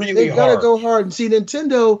 really they've got to go hard. And see,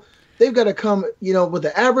 Nintendo, they've got to come, you know, with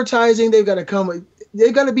the advertising, they've got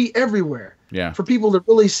to be everywhere. Yeah. For people to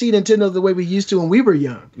really see Nintendo the way we used to when we were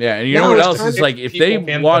young. Yeah, and you know what else is like if they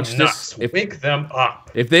launch this, wake them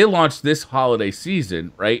up. If they launch this holiday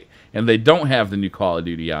season, right, and they don't have the new Call of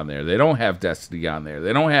Duty on there, they don't have Destiny on there,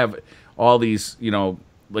 they don't have all these, you know,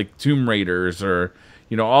 like Tomb Raiders or,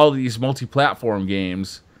 you know, all these multi-platform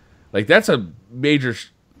games, like that's a major,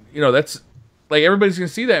 you know, that's like everybody's gonna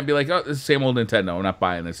see that and be like, oh, this is the same old Nintendo. I'm not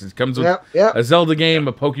buying this. It comes with a Zelda game,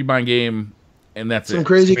 a Pokemon game. And that's some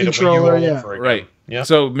crazy controller, right. Yeah.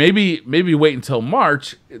 So maybe wait until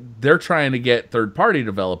March. They're trying to get third-party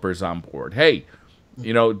developers on board. Hey,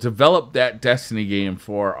 you know, develop that Destiny game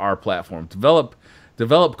for our platform. Develop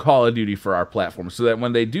Call of Duty for our platform, so that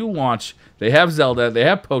when they do launch, they have Zelda, they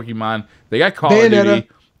have Pokemon, they got Call of Duty,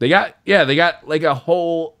 they got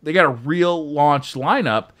a real launch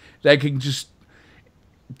lineup that can just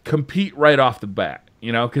compete right off the bat.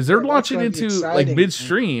 You know, because they're launching into like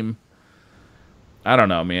midstream. I don't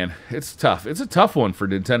know, man. It's tough. It's a tough one for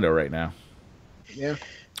Nintendo right now. Yeah.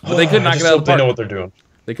 But they could knock it out of the park. They know what they're doing.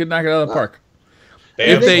 They could knock it out of the park.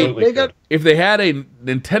 If they had a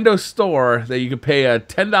Nintendo store that you could pay a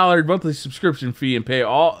 $10 monthly subscription fee and play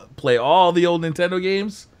all the old Nintendo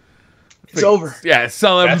games, it's over. Yeah,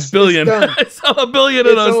 sell a billion. Sell a billion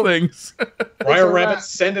of those things. Briar Rabbit,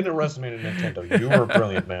 send in a resume to Nintendo. You were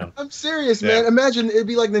brilliant, man. I'm serious, man. Imagine it'd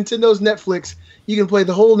be like Nintendo's Netflix. You can play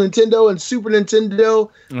the whole Nintendo and Super Nintendo,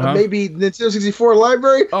 maybe Nintendo 64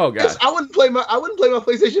 library. Oh god, I wouldn't play my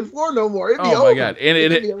PlayStation 4 no more. It'd be over. Oh my god,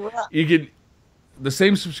 and you could. The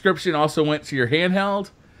same subscription also went to your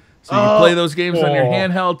handheld, so you can play those games on your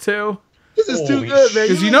handheld too. This is too good, man.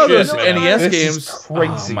 Because you know those NES games. Is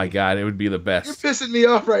crazy. Oh my god, it would be the best. You're pissing me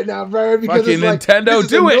off right now, Brian. Because fucking it's like, Nintendo,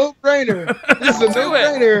 do it. No-brainer. This is a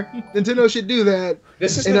no-brainer. Nintendo should do that.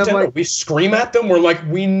 This is Nintendo. Like, we scream at them. We're like,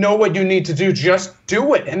 we know what you need to do. Just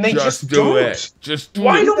do it, and they just do it. Just do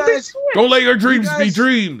Why it. don't they do it? Don't let your dreams be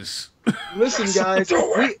dreams. Listen, guys.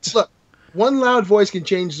 Look, one loud voice can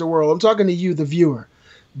change the world. I'm talking to you, the viewer.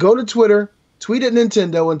 Go to Twitter, tweet at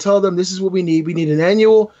Nintendo, and tell them this is what we need. We need an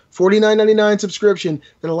annual $49.99 subscription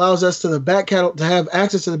that allows us to have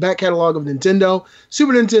access to the back catalog of Nintendo,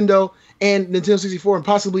 Super Nintendo, and Nintendo 64, and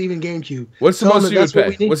possibly even GameCube. What's the most you would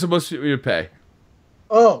pay? What's the most you would pay?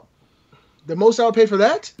 Oh, the most I would pay for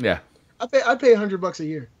that? Yeah, I'd pay $100 a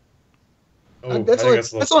year. Oh, that's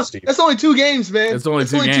only 2 games, man. It's only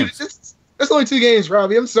two games. That's only 2 games,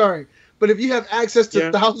 Robbie. I'm sorry, but if you have access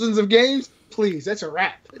to thousands of games, please, that's a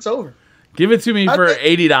wrap. It's over. Give it to me for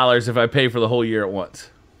 $80 if I pay for the whole year at once.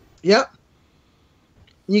 Yep.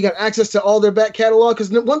 You got access to all their back catalog,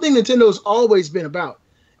 because one thing Nintendo's always been about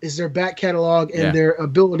is their back catalog and their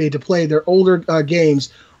ability to play their older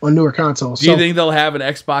games on newer consoles. Do you think they'll have an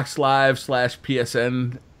Xbox Live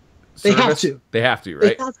 /PSN service? They have to. They have to,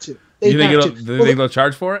 right? They have to. Do you think they'll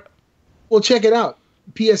charge for it? Well, check it out.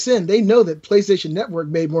 PSN, they know that PlayStation Network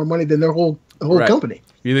made more money than their whole company.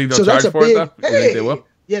 You think they'll charge for it, though? You think they will?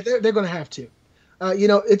 Yeah, they're going to have to.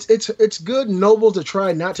 It's good and noble to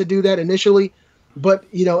try not to do that initially, but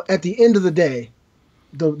at the end of the day,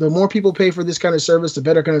 the more people pay for this kind of service, the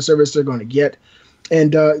better kind of service they're going to get,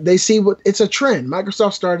 and they see it's a trend.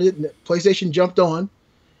 Microsoft started it, PlayStation jumped on,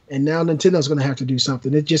 and now Nintendo's going to have to do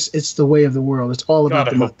something. It's the way of the world. It's all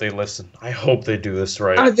about. I hope they listen. I hope they do this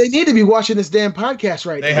right. They need to be watching this damn podcast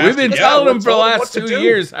right now. We've been telling them for the last 2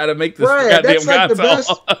 years how to make this goddamn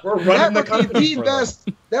console. We're running the company for them.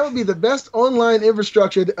 That would be the best online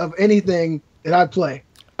infrastructure of anything that I'd play.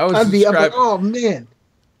 I'd be like, oh man.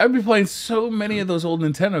 I'd be playing so many of those old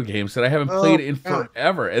Nintendo games that I haven't played in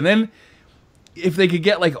forever. And then if they could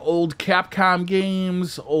get like old Capcom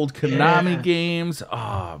games, old Konami games,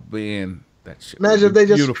 oh man, that shit. Imagine if they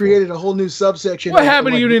just created a whole new subsection. What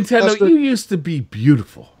happened to you, Nintendo? You used to be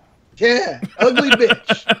beautiful. Yeah, ugly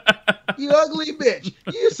bitch. You ugly bitch.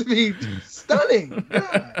 You used to be stunning.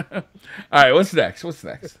 Yeah. All right, what's next? What's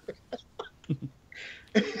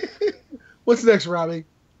next, Robbie?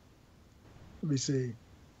 Let me see.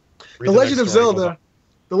 The Legend of Zelda.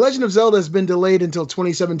 The Legend of Zelda has been delayed until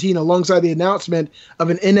 2017 alongside the announcement of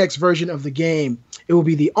an NX version of the game. It will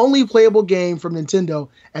be the only playable game from Nintendo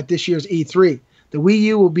at this year's E3. The Wii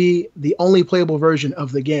U will be the only playable version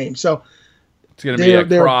of the game. So it's going to be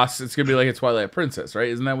a cross. It's going to be like a Twilight Princess, right?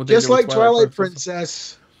 Isn't that what they just like Twilight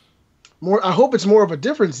Princess? I hope it's more of a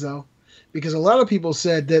difference though, because a lot of people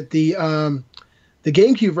said that the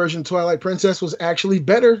GameCube version of Twilight Princess was actually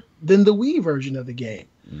better than the Wii version of the game.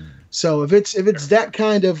 So if it's that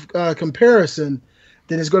kind of comparison,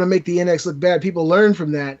 then it's going to make the NX look bad. People learn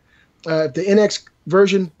from that. If the NX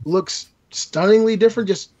version looks stunningly different,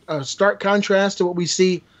 just a stark contrast to what we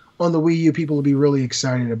see on the Wii U, people will be really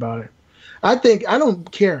excited about it. I don't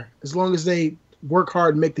care as long as they work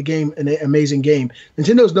hard and make the game an amazing game.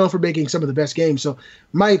 Nintendo's known for making some of the best games, so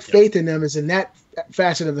my faith in them is in that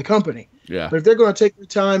facet of the company. Yeah. But if they're going to take the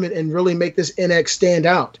time and really make this NX stand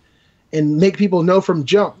out and make people know from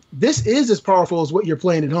jump, this is as powerful as what you're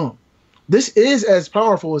playing at home. This is as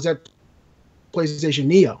powerful as that PlayStation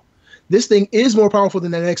Neo. This thing is more powerful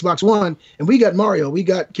than that Xbox One, and we got Mario, we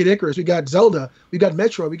got Kid Icarus, we got Zelda, we got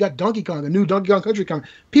Metro, we got Donkey Kong, a new Donkey Kong Country Kong.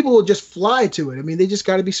 People will just fly to it. I mean, they just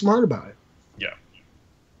got to be smart about it. Yeah.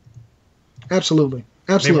 Absolutely.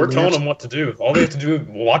 I mean, we're telling them what to do. All they have to do is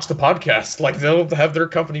watch the podcast. Like, they'll have their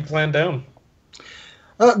company planned down.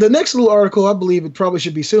 The next little article, I believe it probably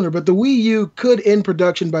should be sooner, but the Wii U could end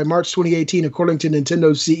production by March 2018, according to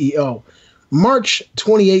Nintendo's CEO. March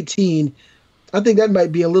 2018, I think that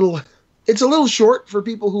might be it's a little short for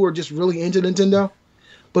people who are just really into Nintendo,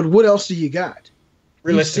 but what else do you got?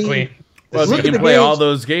 Realistically, Well, if Look you at can the play all games.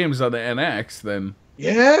 those games on the NX, then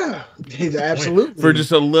Yeah, absolutely. for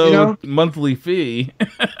just a low You know? monthly fee.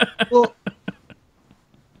 Well,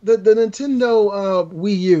 the Nintendo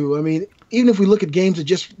Wii U. I mean, even if we look at games that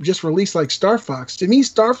just released like Star Fox, to me,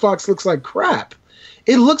 Star Fox looks like crap.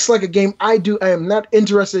 It looks like a game I am not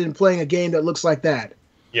interested in playing a game that looks like that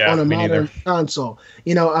Yeah, on a me modern neither. console.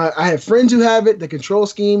 You know, I have friends who have it. The control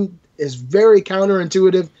scheme is very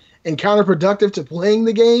counterintuitive and counterproductive to playing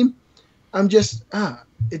the game. I'm just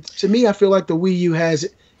to me, I feel like the Wii U has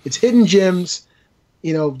its hidden gems.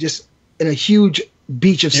 You know, just in a huge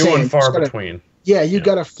beach of Few sand. and far between. Yeah, you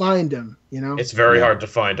got to find them. You know, It's very hard to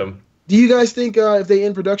find them. do you guys think if they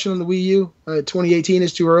in production on the Wii U, 2018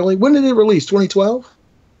 is too early? When did it release? 2012?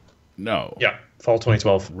 No. Yeah, fall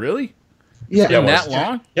 2012. Really? Yeah, Been it that was.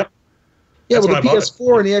 long? Yep. yeah. That's Well, when the I bought it.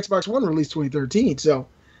 PS4 and the Xbox One released 2013. So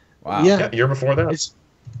Wow. Yeah. Yeah, year before that. it's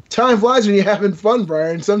time flies when you're having fun,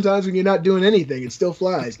 Brian. Sometimes when you're not doing anything, it still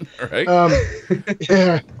flies. Right?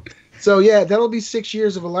 Yeah. So yeah, that'll be 6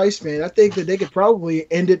 years of a lifespan. I think that they could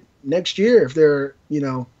probably end it next year if they're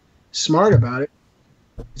smart about it.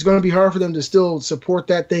 It's going to be hard for them to still support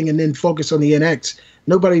that thing and then focus on the NX.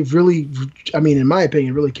 Nobody really, I mean, in my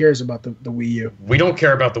opinion, really cares about the Wii U. We don't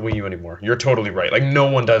care about the Wii U anymore. You're totally right. Like, no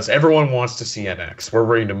one does. Everyone wants to see NX. We're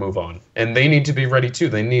ready to move on. And they need to be ready, too.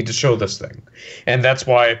 They need to show this thing. And that's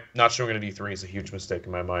why not showing it at E3 is a huge mistake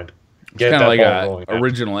in my mind. It's kind of like a rolling.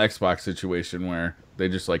 original Xbox situation where they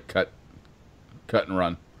just like cut and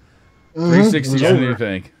run. Mhm. 360 It was is a new over.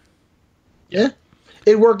 thing. Yeah.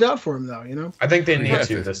 It worked out for him, though. I think they need Yeah.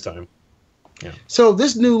 to this time. So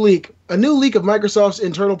this new leak, a new leak of Microsoft's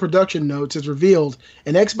internal production notes has revealed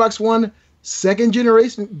an Xbox One second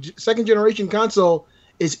generation console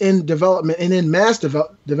is in development and in mass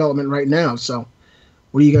development right now. So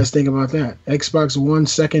what do you guys think about that? Xbox One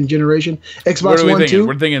second generation? What Xbox are we One thinking? 2?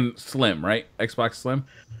 We're thinking Slim, right? Xbox Slim?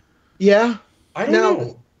 Yeah. I don't Now,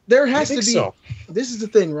 know. There I has to think be. so. This is the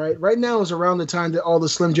thing, right? Right now is around the time that all the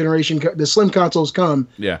the Slim consoles come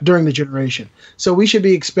Yeah. during the generation. So we should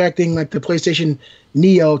be expecting like the PlayStation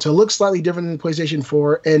Neo to look slightly different than the PlayStation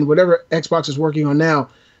 4 and whatever Xbox is working on now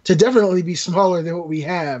to definitely be smaller than what we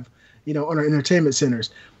have, on our entertainment centers.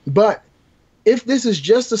 But if this is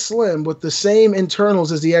just a Slim with the same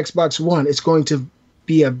internals as the Xbox One, it's going to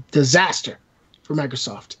be a disaster for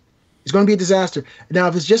Microsoft. It's going to be a disaster. Now,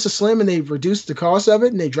 if it's just a Slim and they reduce the cost of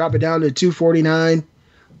it and they drop it down to $249,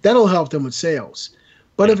 that'll help them with sales.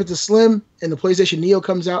 But if it's a Slim and the PlayStation Neo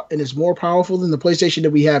comes out and is more powerful than the PlayStation that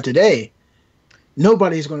we have today,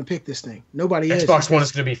 nobody's going to pick this thing. Nobody is. Xbox One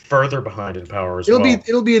is going to be further behind in power as well.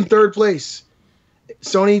 It'll be in third place.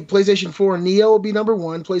 Sony PlayStation 4 Neo will be number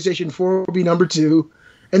 1, PlayStation 4 will be number 2,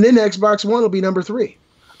 and then the Xbox One will be number 3.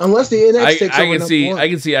 Unless the NX takes over number 1. I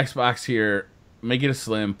can see Xbox here making it a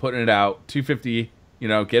Slim, putting it out $250,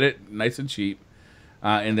 get it nice and cheap,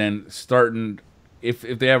 and then starting if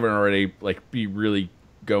they haven't already, like, be really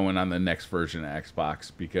going on the next version of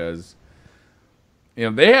Xbox, because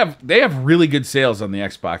they have really good sales on the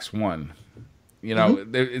Xbox One.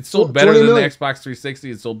 It's sold better than the million. Xbox 360.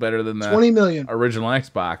 It's sold better than the 20 million. original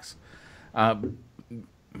Xbox,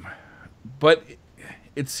 but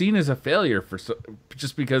it's seen as a failure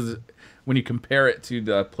just because when you compare it to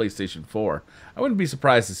the PlayStation 4. I wouldn't be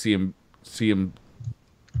surprised to see him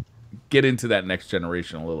get into that next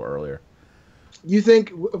generation a little earlier. You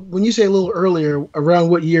think, when you say a little earlier, around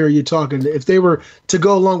what year are you talking? If they were to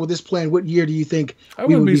go along with this plan, what year do you think I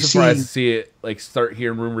we wouldn't would be surprised seeing? to see it, like, start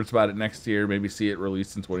hearing rumors about it next year, maybe see it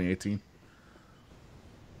released in 2018.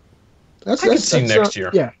 I could see next year.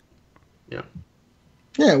 Yeah. Yeah.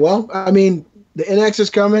 Yeah, well, I mean, the NX is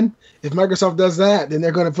coming. If Microsoft does that, then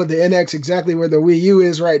they're going to put the NX exactly where the Wii U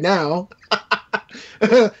is right now.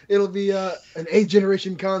 It'll be an 8th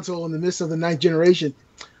generation console in the midst of the 9th generation.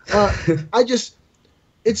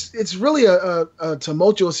 It's really a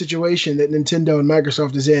tumultuous situation that Nintendo and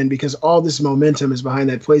Microsoft is in, because all this momentum is behind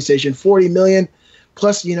that PlayStation. 40 million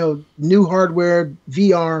plus, new hardware,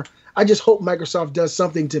 VR. I just hope Microsoft does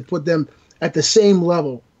something to put them at the same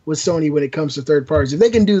level with Sony when it comes to third parties. If they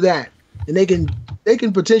can do that, and they can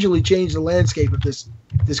potentially change the landscape of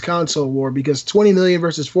this console war, because 20 million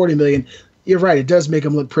versus 40 million, you're right, it does make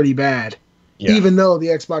them look pretty bad. Yeah. Even though the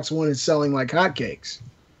Xbox One is selling like hotcakes.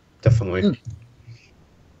 Definitely.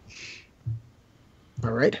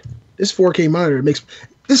 All right. This 4K monitor makes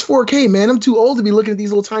this 4K, man. I'm too old to be looking at these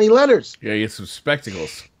little tiny letters. Yeah, get some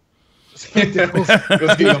spectacles. Spectacles.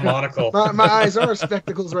 Let's do the monocle. my eyes are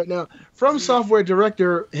spectacles right now. From software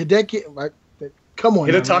director Hideki. Come on.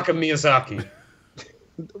 now, Hidetaka Miyazaki.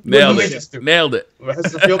 Nailed you it. say? Nailed it.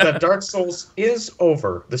 Has revealed that Dark Souls is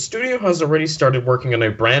over. The studio has already started working on a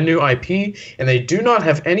brand new IP, and they do not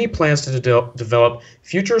have any plans to develop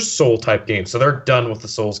future Soul-type games. So they're done with the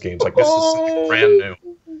Souls games. Like, this is something brand new.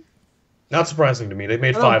 Not surprising to me. They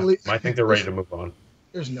made 5 of them. I think they're ready to move on.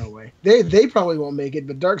 There's no way. They probably won't make it,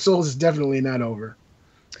 but Dark Souls is definitely not over.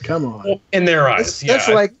 Come on. Well, in their eyes, That's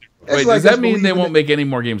yeah. like. Wait, does that mean they won't make any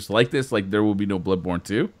more games like this? Like, there will be no Bloodborne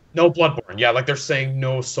 2? No Bloodborne. Yeah, like they're saying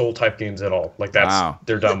no Soul-type games at all. Like,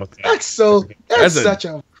 they're done with that. That's such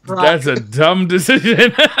a crock. That's a dumb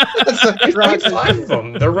decision. That's a crock. 5 of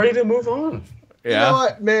them. They're ready to move on. Yeah. You know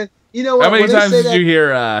what, man? You know what? How many when they times say did that- you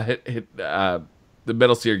hear the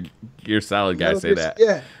Metal Gear Solid guy say that?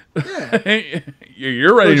 Yeah.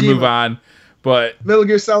 You're ready to Kojima. move on, but Metal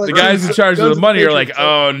Gear Solid. the guys in charge of Guns the money and are like, Patriots.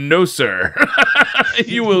 "Oh no, sir,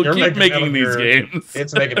 you will You're keep making Metal these Gear. games."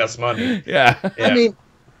 It's making us money. Yeah. I mean,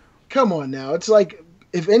 come on now. It's like,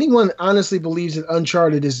 if anyone honestly believes that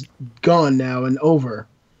Uncharted is gone now and over,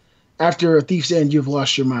 after A Thief's End, you've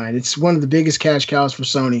lost your mind. It's one of the biggest cash cows for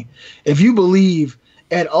Sony. If you believe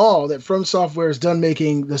at all that From Software is done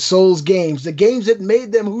making the Souls games, the games that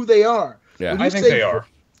made them who they are. Yeah. I think they are.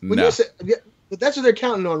 When No. you say, yeah, but that's what they're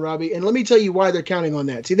counting on, Robbie. And let me tell you why they're counting on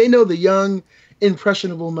that. See, they know the young,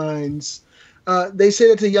 impressionable minds. They say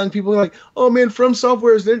that to young people, like, "Oh man, From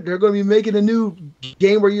Software they're going to be making a new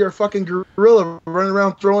game where you're a fucking gorilla running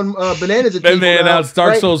around throwing bananas at Then people." they now, announced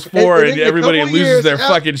Dark right? Souls 4, then and in a everybody couple loses years, their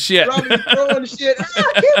fucking shit. Robbie's throwing shit. I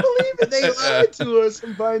can't believe it. They lied to us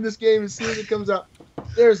and buying this game as soon as it comes out.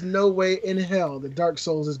 There's no way in hell that Dark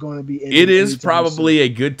Souls is going to be in It is anytime probably soon. a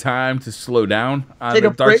good time to slow down on Take the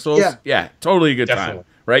a Dark break, Souls. yeah. Totally a good time, Definitely.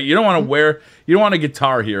 right? You don't want to you don't want to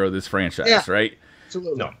Guitar Hero this franchise, Yeah. right?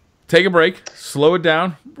 Absolutely. No. Take a break, slow it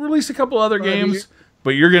down, release a couple other 5 games, years.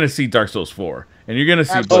 but you're going to see Dark Souls 4, and you're going to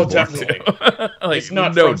see Absolutely. Oh, Bloodborne definitely. 2. Like, It's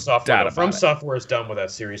not no From Software. doubt though. From about it. Software is done with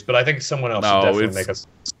that series, but I think someone else No, should definitely it's- make us.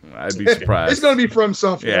 I'd be surprised. It's going to be From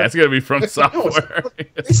Software. Yeah, it's going to be From Software.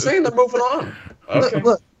 He's saying they're moving on. Okay.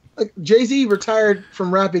 Look, Jay-Z retired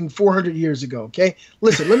from rapping 400 years ago, okay?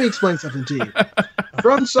 Listen, let me explain something to you.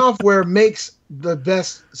 From Software makes the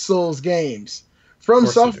best Souls games. From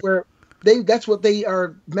course they do. Software, that's what they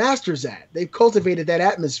are masters at. They've cultivated that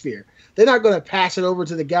atmosphere. They're not going to pass it over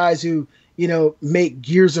to the guys who, make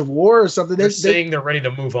Gears of War or something. They're saying they're ready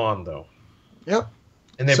to move on, though. Yep.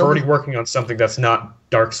 And they're So- already working on something that's not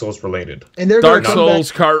Dark Souls related. And they're Dark going to come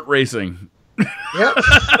Souls kart racing. back. Yep.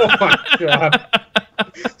 Oh my god.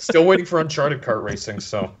 Still waiting for Uncharted kart racing,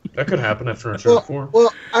 so that could happen after Uncharted 4.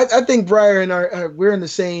 Well, I think Briar and we're in the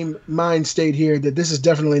same mind state here that this is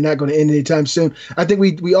definitely not going to end anytime soon. I think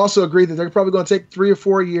we also agree that they're probably going to take 3 or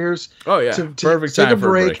 4 years. Oh, yeah. to Perfect take time a for a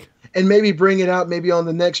break, break. and maybe bring it out maybe on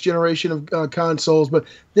the next generation of consoles. But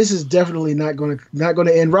this is definitely not going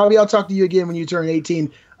to end. Robbie, I'll talk to you again when you turn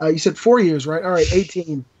 18. You said 4 years, right? All right,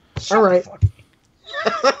 18. All right.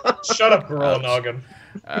 Shut up, Gorilla Noggin.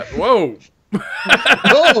 Whoa.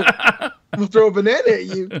 Oh, I'm gonna throw a banana at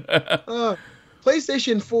you.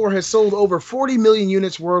 PlayStation 4 has sold over 40 million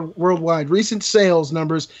units worldwide. Recent sales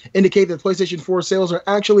numbers indicate that PlayStation 4 sales are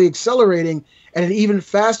actually accelerating at an even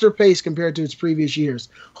faster pace compared to its previous years.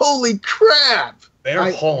 Holy crap!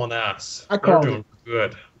 They're hauling ass. I They're called doing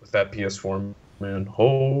good with that PS4, man.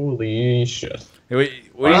 Holy shit. Hey, wait,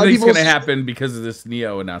 what do you think is going to happen because of this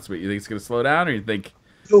Neo announcement? You think it's going to slow down, or you think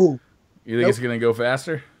Ooh. it's going to go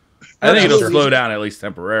faster? I think it'll slow down at least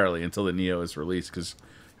temporarily until the Neo is released. Because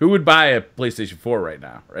who would buy a PlayStation 4 right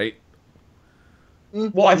now, right?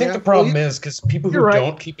 Well, I think the problem is because people who you're right.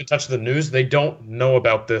 don't keep in touch with the news, they don't know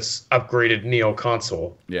about this upgraded Neo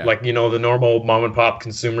console. Yeah. Like, the normal mom and pop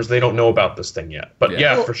consumers, they don't know about this thing yet. But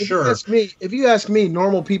yeah, Well, for if sure. if you ask me,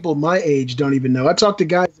 normal people my age don't even know. I talk to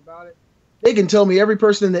guys about it. They can tell me every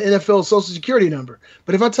person in the NFL social security number.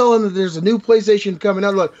 But if I tell them that there's a new PlayStation coming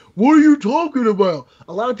out, they're like, what are you talking about?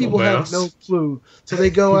 A lot of people have no clue. So they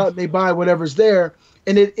go out and they buy whatever's there.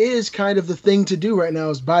 And it is kind of the thing to do right now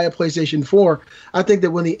is buy a PlayStation 4. I think that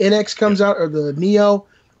when the NX comes out or the Neo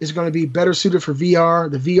is going to be better suited for VR.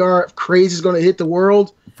 The VR craze is going to hit the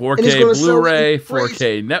world. 4K Blu-ray,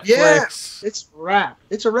 4K Netflix. Yeah, it's wrap.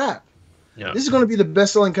 It's a wrap. Yeah. This is going to be the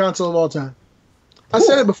best-selling console of all time. I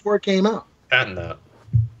said it before it came out. Patent that.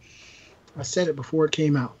 I said it before it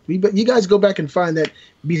came out. But you guys go back and find that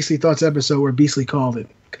Beastly Thoughts episode where Beastly called it.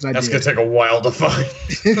 That's going to take a while to find.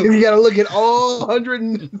 You got to look at all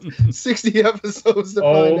 160 episodes to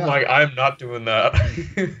find out. Oh my! I'm not doing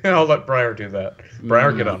that. I'll let Briar do that.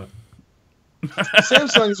 Briar, get on it.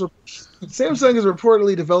 Samsung is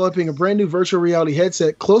reportedly developing a brand new virtual reality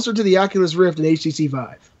headset closer to the Oculus Rift and HTC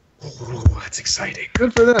Vive. Ooh, that's exciting.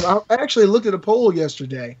 Good for them. I actually looked at a poll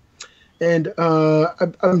yesterday, and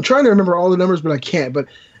I'm trying to remember all the numbers, but I can't. But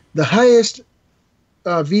the highest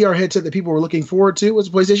VR headset that people were looking forward to was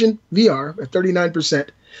the PlayStation VR at 39%.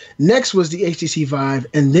 Next was the HTC Vive,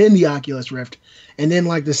 and then the Oculus Rift, and then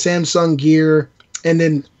like the Samsung Gear, and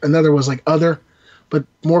then another was like other. But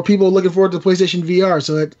more people are looking forward to PlayStation VR,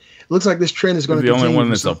 so it looks like this trend is going to continue. The only one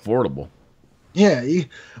that's affordable. Yeah.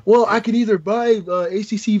 Well, I can either buy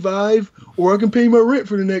HTC Vive or I can pay my rent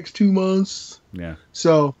for the next 2 months. Yeah.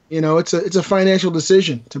 So, it's a financial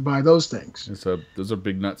decision to buy those things. Those are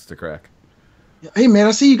big nuts to crack. Hey, man,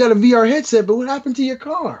 I see you got a VR headset, but what happened to your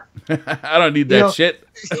car? I don't need that shit.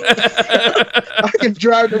 I can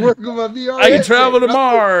drive to work with my VR I can travel to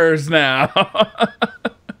Mars now.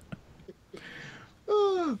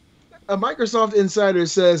 A Microsoft insider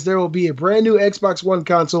says there will be a brand new Xbox One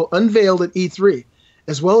console unveiled at E3,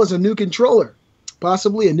 as well as a new controller,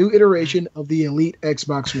 possibly a new iteration of the Elite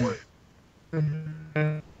Xbox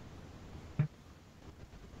One.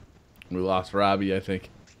 We lost Robbie, I think.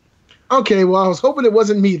 Okay, well, I was hoping it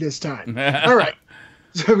wasn't me this time. All right.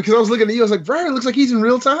 So, because I was looking at you, I was like, Brian, it looks like he's in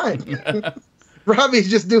real time. Robbie's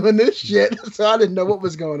just doing this shit, so I didn't know what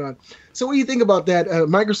was going on. So what do you think about that?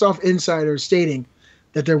 Microsoft insider stating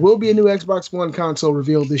that there will be a new Xbox One console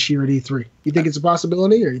revealed this year at E3. You think it's a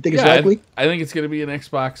possibility, or you think it's likely? I think it's going to be an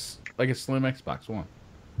Xbox, like a slim Xbox One.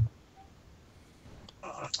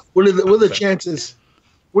 What are the chances?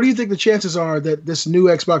 What do you think the chances are that this new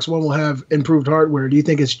Xbox One will have improved hardware? Do you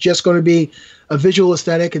think it's just going to be a visual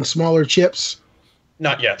aesthetic and smaller chips?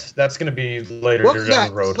 Not yet. That's going to be later down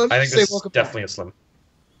the road. I think this is definitely a slim.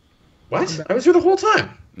 What? I was here the whole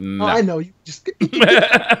time. No. Oh, I know. You just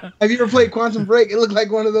have you ever played Quantum Break? It looked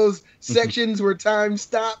like one of those sections where time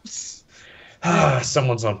stops.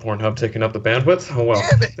 Someone's on Pornhub taking up the bandwidth. Oh well,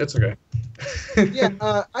 it's okay.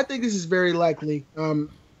 I think this is very likely.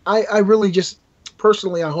 I really just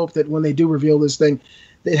personally, I hope that when they do reveal this thing,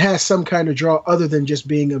 it has some kind of draw other than just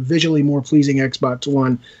being a visually more pleasing Xbox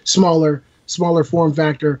One, smaller form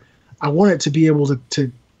factor. I want it to be able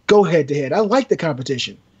to go head to head. I like the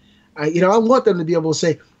competition. I want them to be able to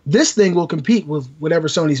say this thing will compete with whatever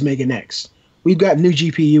Sony's making next. We've got new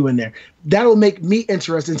GPU in there. That'll make me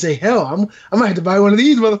interested and say, hell, I might have to buy one of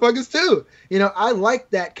these motherfuckers too. I like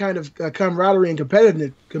that kind of camaraderie and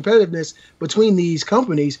competitiveness between these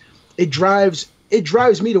companies. It drives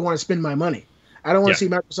me to want to spend my money. I don't want to see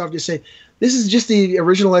Microsoft just say, this is just the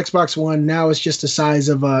original Xbox One. Now it's just the size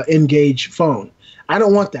of an N-Gage phone. I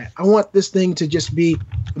don't want that. I want this thing to just be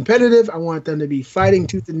competitive. I want them to be fighting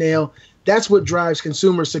tooth and nail. That's what drives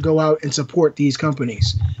consumers to go out and support these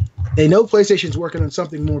companies. They know PlayStation's working on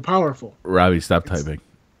something more powerful. Robbie, stop typing.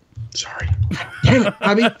 Sorry. Damn it,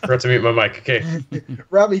 Robbie. Forgot to mute my mic. Okay.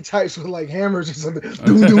 Robbie types with like hammers or something.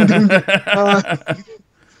 Doom, doom, doom.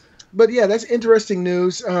 But yeah, that's interesting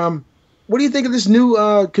news. What do you think of this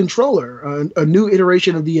new controller, a new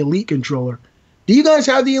iteration of the Elite controller? Do you guys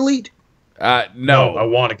have the Elite? No. I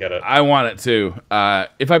want to get it. I want it too.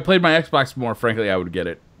 If I played my Xbox more, frankly, I would get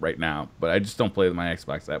it right now. But I just don't play with my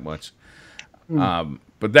Xbox that much.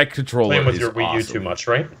 But that controller playing with is your Wii U awesome. too much,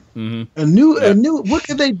 right? Mm-hmm. A new. What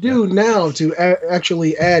can they do now to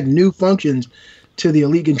actually add new functions to the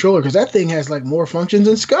Elite controller? Because that thing has like more functions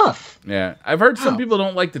than scuff. Yeah, I've heard some people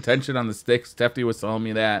don't like the tension on the sticks. Tefty was telling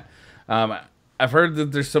me that. I've heard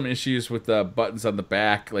that there's some issues with the buttons on the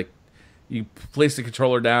back. Like you place the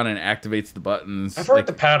controller down and it activates the buttons. I've heard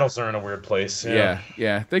the paddles are in a weird place. Yeah.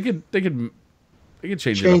 They could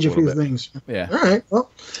change A few things. Yeah. All right.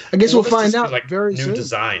 Well, I guess we'll find out like very new soon.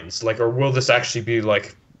 designs, or will this actually be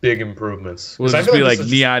like big improvements? Will this be like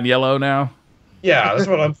neon yellow now? Yeah, that's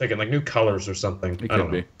what I'm thinking. Like new colors or something. It I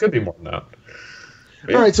don't know. Could be more than that.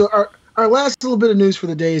 All right. So our last little bit of news for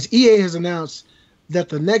the day is EA has announced that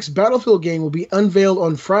the next Battlefield game will be unveiled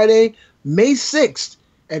on Friday, May 6th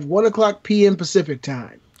at 1:00 p.m. Pacific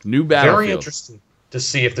time. New Battlefield. Very interesting to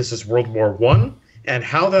see if this is World War I and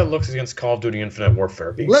how that looks against Call of Duty Infinite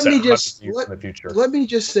Warfare being let set me just in the future. Let me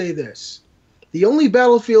just say this. The only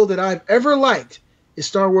Battlefield that I've ever liked is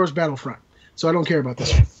Star Wars Battlefront. So I don't care about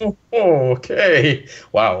this one. Oh, okay.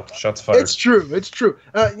 Wow. Shots fired. It's true.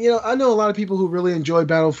 I know a lot of people who really enjoy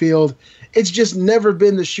Battlefield. It's just never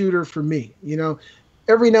been the shooter for me.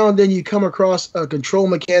 Every now and then you come across a control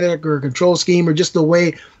mechanic or a control scheme or just the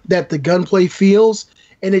way that the gunplay feels,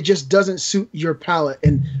 and it just doesn't suit your palate.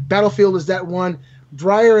 And Battlefield is that one.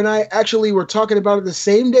 Breyer and I actually were talking about it the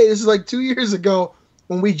same day. This is like 2 years ago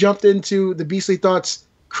when we jumped into the Beastly Thoughts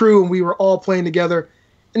crew and we were all playing together.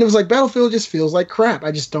 And it was like, Battlefield just feels like crap.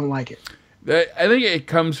 I just don't like it. I think it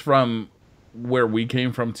comes from where we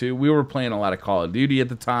came from too. We were playing a lot of Call of Duty at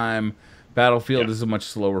the time. Battlefield is a much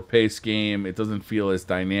slower paced game. It doesn't feel as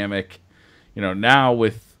dynamic. You know, now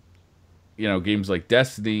with, you know, games like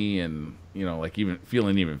Destiny and, you know, like even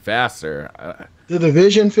feeling even faster. The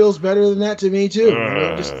Division feels better than that to me too.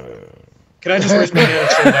 Can I just raise my hand and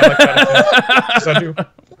say that I like Battlefield? Yes, I do.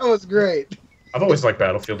 That was great. I've always liked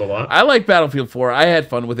Battlefield a lot. I like Battlefield 4. I had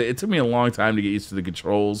fun with it. It took me a long time to get used to the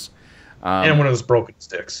controls. And one of those broken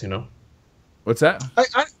sticks, you know? What's that?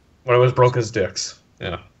 One of those broken sticks.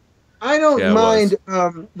 Yeah. I don't mind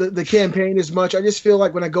the campaign as much. I just feel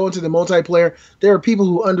like when I go into the multiplayer, there are people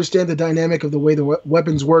who understand the dynamic of the way the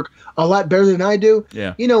weapons work a lot better than I do.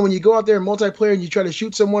 Yeah. You know, when you go out there in multiplayer and you try to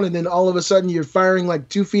shoot someone and then all of a sudden you're firing like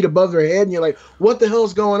 2 feet above their head and you're like, what the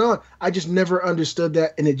hell's going on? I just never understood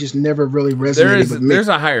that, and it just never really resonated with me. There's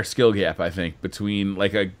a higher skill gap, I think, between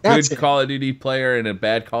like a good Call of Duty player and a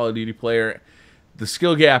bad Call of Duty player. The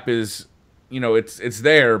skill gap is, you know, it's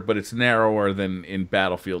there, but it's narrower than in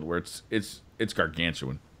Battlefield, where it's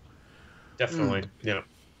gargantuan. Definitely, yeah.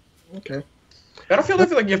 Okay. Battlefield, I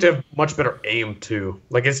feel like you have to have much better aim too.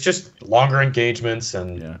 Like it's just longer engagements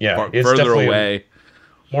and it's further definitely away,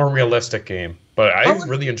 a more realistic game. But I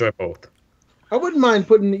really enjoy both. I wouldn't mind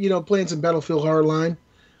playing some Battlefield Hardline.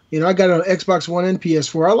 You know, I got it on Xbox One and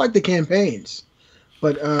PS4. I like the campaigns,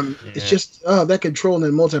 but it's just that control in the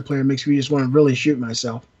multiplayer makes me just want to really shoot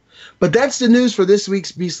myself. But that's the news for this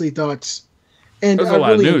week's Beastly Thoughts. And there's a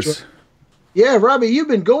lot of news. Yeah, Robbie, you've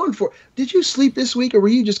been going for. Did you sleep this week, or were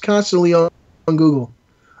you just constantly on Google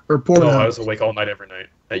or Pornhub? No, I was awake all night every night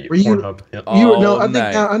at Pornhub. Yeah.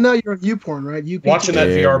 I know you're on YouPorn, right? Watching that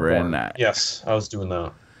VR porn. Yes, I was doing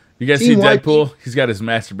that. You guys see Deadpool? He's got his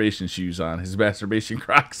masturbation shoes on, his masturbation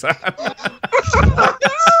Crocs on.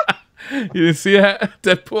 You didn't see that,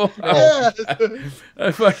 Deadpool? Yeah.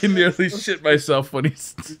 I fucking nearly shit myself when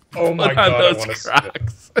he's oh my god, I want to see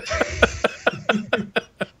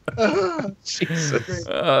it. Jesus.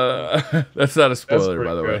 That's not a spoiler,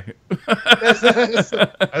 by the way. I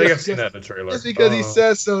think I've seen that in the trailer. Just because he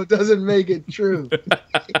says so doesn't make it true.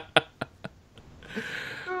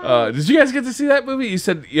 Did you guys get to see that movie? You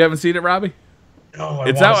said you haven't seen it, Robbie? No,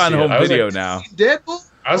 it's out on home video now. Deadpool?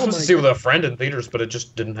 I was supposed to see it with a friend in theaters, but it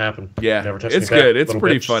just didn't happen. Yeah, it's good. It's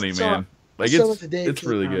pretty funny, man. Like it's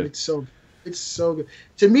really good. It's so good.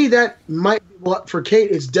 To me, that might for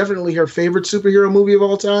Kate, it's definitely her favorite superhero movie of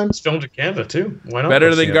all time. It's filmed in Canada too. Why not?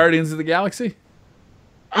 Better than Guardians of the Galaxy?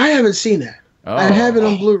 I haven't seen that. Oh. I have it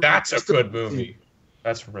on Blu-ray. That's a good movie.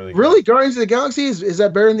 That's really good. Really? Guardians of the Galaxy is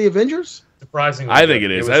that better than the Avengers? Surprisingly, I think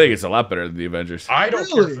it is. I think it's a lot better than the Avengers. I don't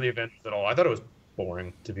care for the Avengers at all. I thought it was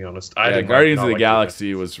boring, to be honest. Guardians of the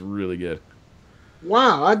Galaxy was really good.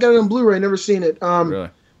 Wow, I got it on Blu-ray. Never seen it. Really?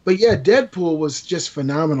 But yeah, Deadpool was just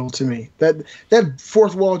phenomenal to me. That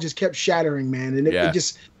fourth wall just kept shattering, man, and it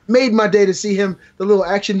just made my day to see him, the little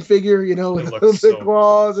action figure, you know, with the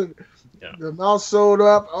claws and the mouth sewed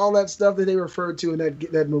up, all that stuff that they referred to in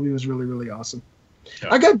that movie was really, really awesome.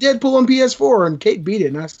 Yeah. I got Deadpool on PS4, and Kate beat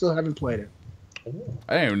it, and I still haven't played it. Ooh.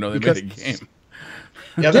 I didn't even know they made a game.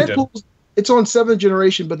 Yeah, Deadpool, it's on 7th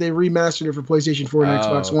generation, but they remastered it for PlayStation 4 and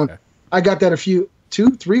Xbox One. I got that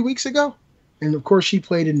 2-3 weeks ago, and of course she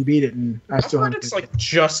played it and beat it, and I still haven't. It's like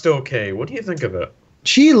just okay. What do you think of it?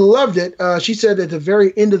 She loved it. She said at the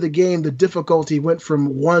very end of the game, the difficulty went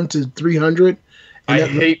from 1 to 300. I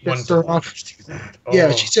hate when developers do that. Oh.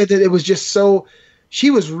 Yeah, she said that it was just so. She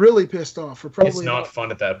was really pissed off for probably. It's not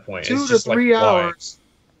fun at that point. 2 to 3 hours.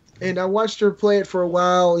 And I watched her play it for a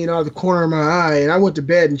while, you know, out of the corner of my eye. And I went to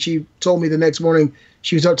bed, and she told me the next morning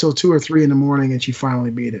she was up till 2 or 3 in the morning, and she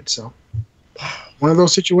finally beat it. So, one of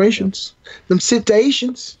those situations, them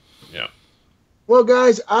situations. Yeah. Well,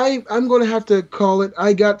 guys, I'm going to have to call it.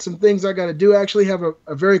 I got some things I got to do. I actually have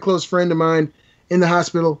a very close friend of mine in the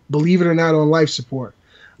hospital, believe it or not, on life support.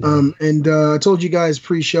 And I told you guys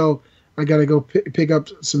pre-show, I got to go pick up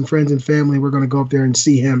some friends and family. We're going to go up there and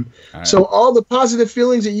see him. All right. So all the positive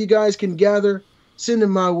feelings that you guys can gather, send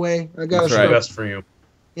them my way. I got That's best for you.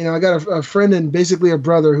 You know, I got a friend and basically a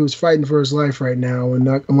brother who's fighting for his life right now, and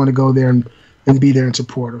I want to go there and be there and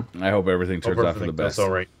support him. I hope everything turns out for the best. That's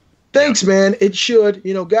all right. Thanks, man. It should.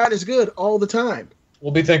 You know, God is good all the time.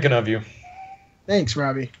 We'll be thinking of you. Thanks,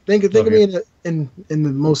 Robbie. Think of me in the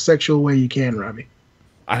most sexual way you can, Robbie.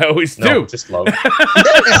 I always do. No, just love.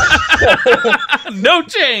 No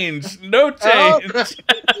change. No change.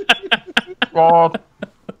 Oh.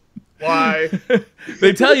 Why?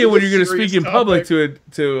 They tell you when you're going to speak in public to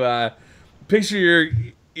picture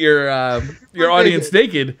your audience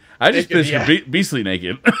naked. I just picture Beastly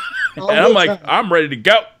naked, and I'm like, I'm ready to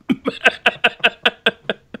go.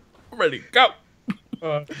 I'm ready to go.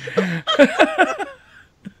 All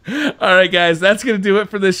right, guys, that's going to do it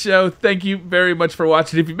for this show. Thank you very much for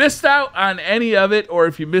watching. If you missed out on any of it, or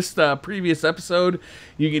if you missed a previous episode,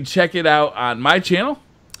 you can check it out on my channel,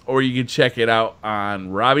 or you can check it out on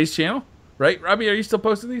Robbie's channel. Right, Robbie? Are you still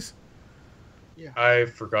posting these? Yeah.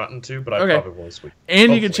 I've forgotten to, but I probably will this week. And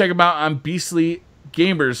Hopefully. you can check them out on Beastly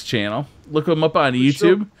Gamer's channel. Look them up on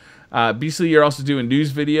YouTube. Sure. Beastly, you're also doing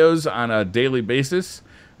news videos on a daily basis.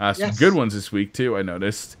 Some good ones this week, too, I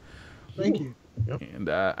noticed. Thank you. Yep. And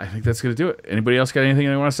I think that's going to do it. Anybody else got anything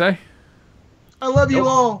they want to say? I love you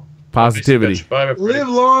all. Positivity. Bye, everybody. Live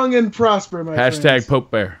long and prosper, my friends. Hashtag Pope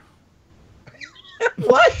Bear.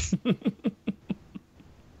 What?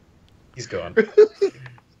 He's gone. Bye,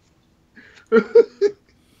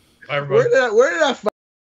 everybody. Where did I